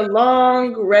to be a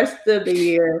long rest of the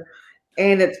year,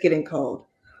 and it's getting cold.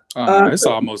 It's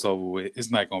almost over with.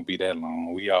 It's not going to be that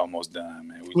long. We almost done,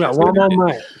 man. We got one more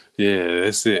month. Yeah,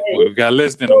 that's it. We got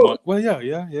less than a month. Well,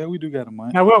 yeah, we do got a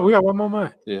month. Now, we got one more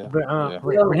month. Yeah. But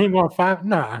Raheem going 5?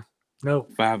 Nah. No.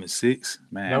 5 and 6,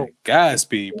 man. Nope.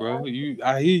 Godspeed, bro.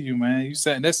 I hear you, man. You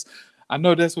saying I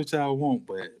know that's what y'all want,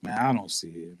 but man, I don't see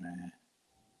it, man.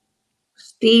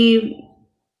 Steve,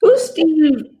 who's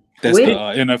Steve? That's the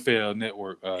NFL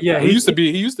Network. He used to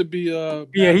be. He used to be.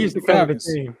 He used to cover the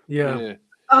team. Yeah.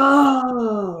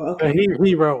 Oh, okay.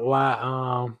 He wrote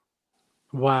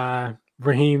why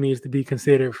Raheem needs to be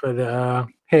considered for the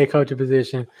head coaching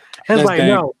position. It's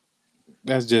no.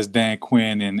 That's just Dan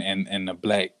Quinn in the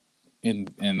black in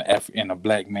a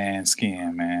black man's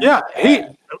skin, man. Yeah,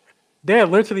 they're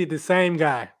literally the same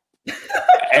guy.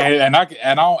 and I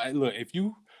don't look,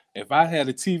 if I had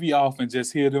a TV off and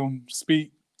just hear them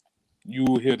speak, you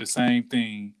will hear the same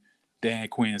thing Dan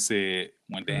Quinn said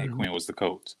when Dan Quinn was the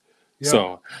coach. Yep.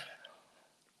 So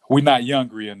we're not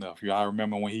younger enough. I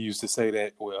remember when he used to say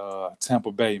that with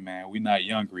Tampa Bay, man. We're not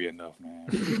younger enough, man.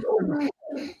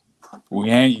 We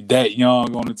ain't that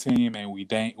young on the team, and we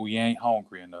ain't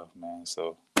hungry enough, man.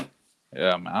 So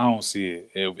yeah, man, I don't see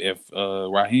it. If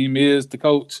Raheem is the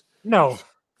coach, no,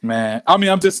 man. I mean,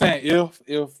 I'm just saying,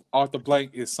 if Arthur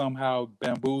Blank is somehow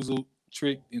bamboozled,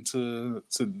 tricked into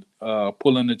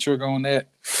pulling the trigger on that,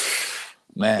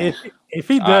 man. If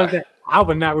he does that, I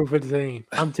would not root for the team.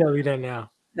 I'm telling you that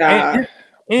now. And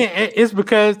it's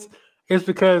because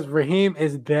Raheem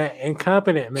is that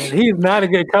incompetent, man. He's not a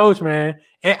good coach, man.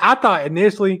 And I thought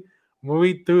initially when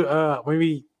we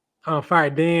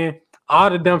fired Dan, all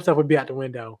the dumb stuff would be out the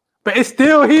window. But it's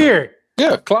still here.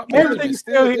 Yeah, everything's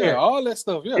still here. Yeah, all that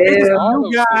stuff. Yeah, it's a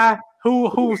new guy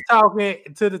who's talking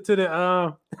to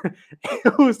the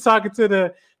who's talking to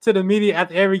the media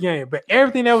after every game. But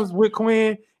everything that was with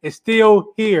Quinn is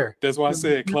still here. That's why I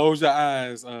said close your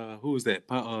eyes. Who is that?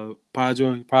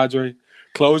 Padre.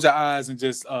 Close your eyes and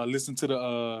just listen to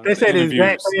the. They said it's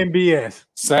exact same BS.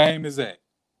 Same as that.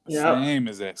 Yep. Same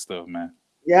as that stuff, man.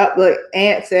 Yep. Look,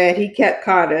 Ant said he kept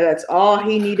Carter. That's all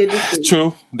he needed to do.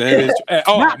 True. That is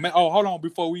true. Man. Oh, hold on.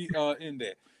 Before we end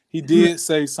that, he did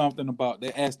say something about.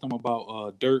 They asked him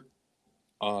about Dirk.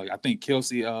 I think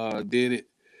Kelsey did it,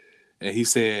 and he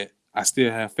said, "I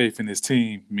still have faith in this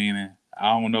team." Meaning,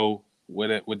 I don't know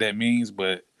what that means,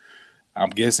 but I'm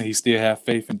guessing he still have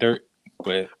faith in Dirk.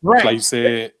 But like you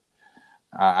said,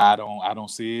 I don't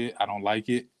see it. I don't like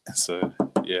it. So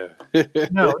yeah.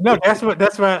 no, that's what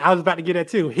I was about to get at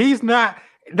too. He's not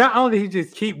only he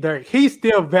just keep Dirk, he's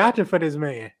still vouching for this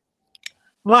man.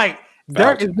 Like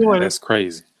Dirk is doing that's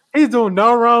crazy. He's doing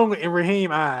no wrong in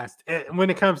Raheem's eyes when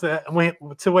it comes to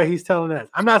what he's telling us.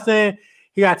 I'm not saying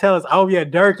he gotta tell us, oh yeah,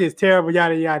 Dirk is terrible,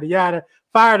 yada yada yada.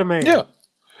 Fire the man. Yeah.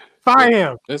 Fire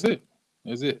him. That's it.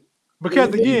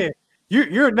 Because again,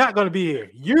 you're not going to be here.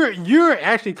 You're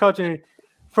actually coaching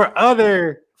for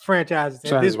other franchises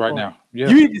at this right point. now. Yeah.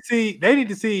 They need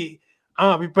to see.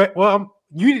 You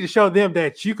need to show them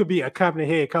that you could be a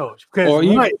competent head coach because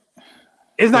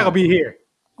it's not going to be here.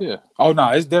 Yeah. Oh no,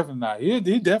 it's definitely not. He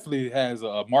definitely has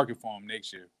a market for him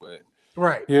next year, but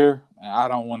Right. here I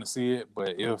don't want to see it.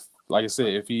 But if, like I said,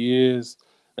 if he is,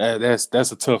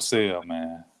 that's a tough sell,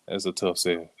 man. That's a tough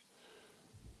sell.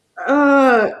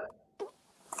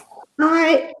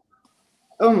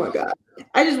 Oh my god!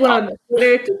 I just went on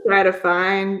Twitter to try to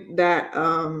find that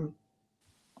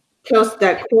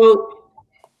that quote,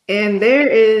 and there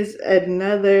is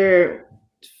another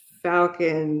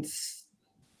Falcons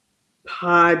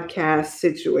podcast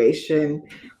situation,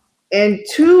 and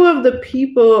two of the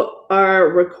people are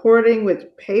recording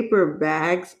with paper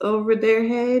bags over their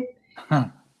head. Huh.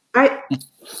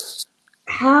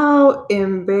 How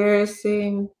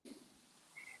embarrassing!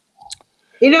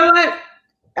 You know what?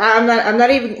 I'm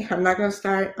not gonna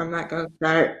start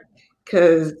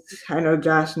because I know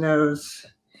Josh knows.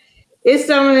 It's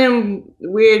some of them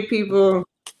weird people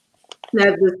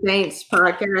that the Saints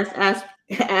podcast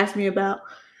asked me about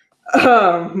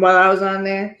while I was on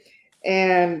there.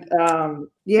 And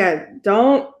yeah,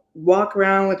 don't walk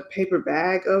around with a paper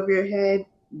bag over your head.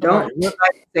 Don't Right. look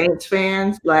like Saints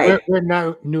fans. Like We're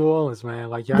not New Orleans, man.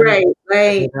 Like y'all right, need to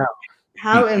like get out.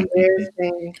 how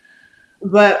embarrassing.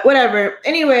 But whatever.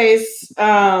 Anyways,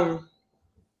 fuck,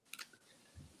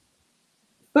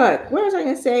 what was I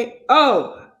gonna say?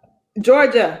 Oh,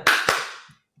 Georgia.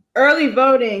 Early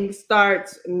voting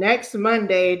starts next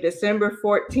Monday, December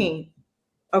 14th.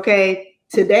 Okay,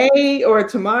 today or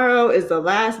tomorrow is the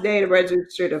last day to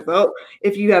register to vote.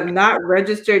 If you have not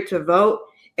registered to vote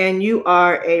and you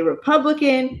are a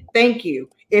Republican, thank you.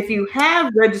 If you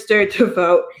have registered to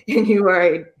vote and you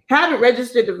haven't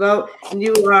registered to vote and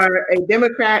you are a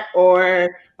Democrat or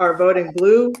are voting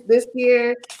blue this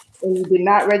year and you did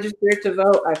not register to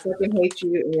vote, I fucking hate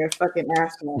you and you're a fucking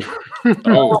asshole.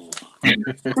 Oh.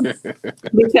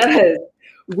 Because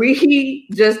we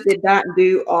just did not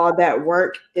do all that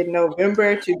work in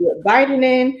November to get Biden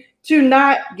in, to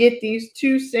not get these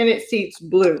 2 Senate seats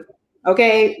blue.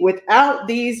 Okay, without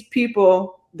these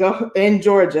people go in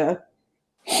Georgia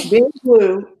being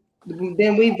blue,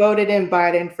 then we voted in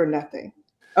Biden for nothing.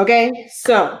 Okay,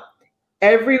 so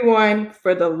everyone,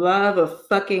 for the love of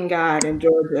fucking God in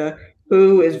Georgia,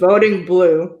 who is voting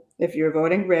blue, if you're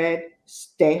voting red,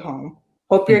 stay home.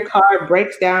 Hope your car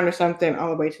breaks down or something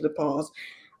on the way to the polls.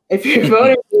 If you're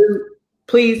voting blue,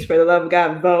 please, for the love of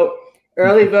God, vote.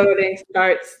 Early voting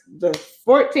starts the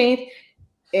 14th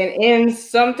and ends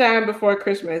sometime before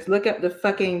Christmas. Look up the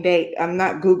fucking date. I'm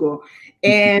not Google.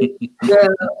 And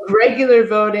the regular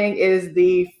voting is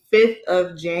the 5th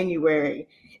of January.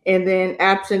 And then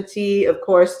absentee, of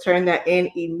course, turn that in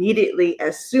immediately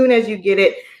as soon as you get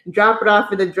it. Drop it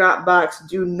off in the drop box.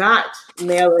 Do not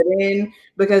mail it in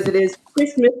because it is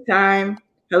Christmas time.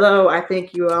 Hello, I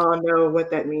think you all know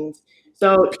what that means.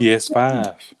 So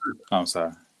PS5. I'm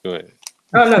sorry. Go ahead.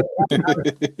 Oh no.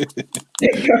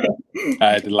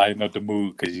 I had to lighten up the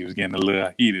mood because you was getting a little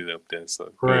heated up there.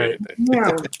 So Right.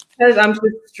 Yeah, because I'm just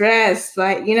stressed.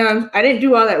 Like, I didn't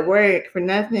do all that work for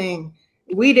nothing.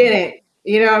 We didn't.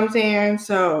 You know what I'm saying?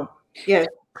 So yes,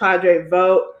 Padre,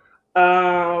 vote.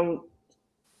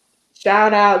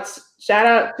 Shout out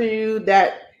to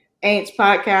that Aints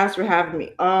podcast for having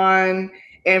me on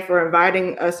and for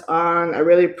inviting us on. I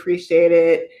really appreciate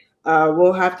it.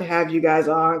 We'll have to have you guys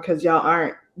on because y'all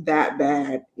aren't that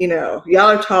bad. Y'all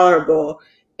are tolerable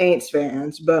Aints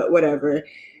fans, but whatever.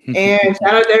 And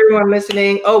shout out to everyone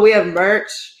listening. Oh, we have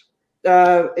merch.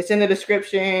 It's in the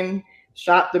description.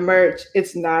 Shop the merch.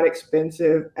 It's not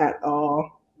expensive at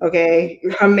all. Okay.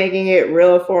 I'm making it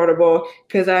real affordable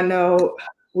because I know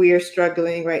we are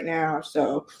struggling right now.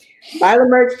 So buy the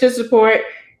merch to support,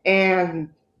 and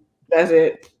that's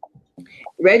it.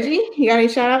 Reggie, you got any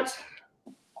shout outs?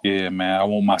 Yeah, man. I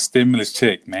want my stimulus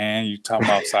check, man. You talking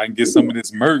about so I can get some of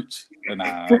this merch? But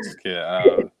nah, I'm just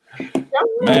kidding.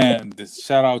 Man,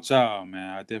 shout out y'all,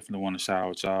 man. I definitely want to shout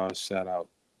out y'all. Shout out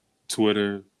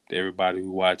Twitter, to everybody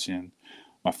who watching,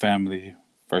 my family,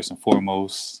 first and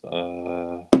foremost.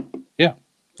 Yeah,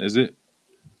 that's it.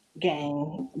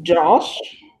 Gang. Josh?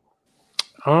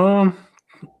 Like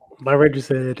Reggie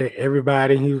said, that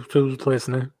everybody who's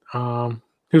listening,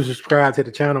 who's subscribed to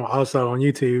the channel, also on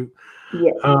YouTube.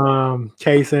 Yeah.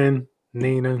 Kason,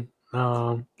 Nina,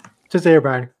 just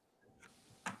everybody.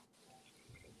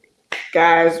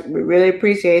 Guys, we really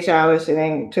appreciate y'all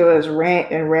listening to us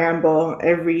rant and ramble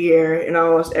every year in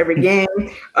almost every game.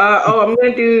 I'm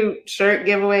gonna do shirt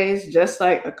giveaways, just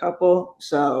like a couple.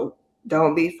 So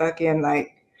don't be fucking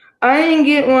like, I didn't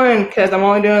get one because I'm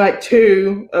only doing like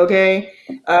 2. Okay,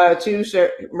 2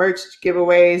 shirt merch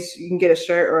giveaways. You can get a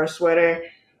shirt or a sweater.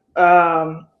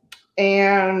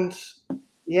 And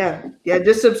Yeah.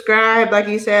 Just subscribe, like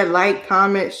you said, like,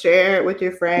 comment, share it with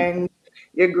your friends,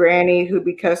 your granny who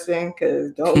be cussing,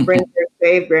 because don't bring your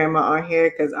saved grandma on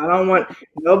here, because I don't want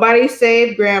nobody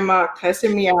saved grandma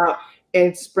cussing me out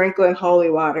and sprinkling holy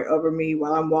water over me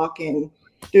while I'm walking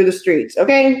through the streets.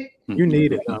 Okay? You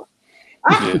need it, though.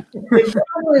 The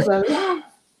devil is alive.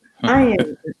 I am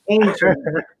an angel.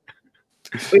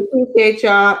 We appreciate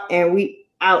y'all, and we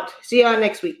out. See y'all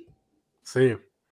next week. See you.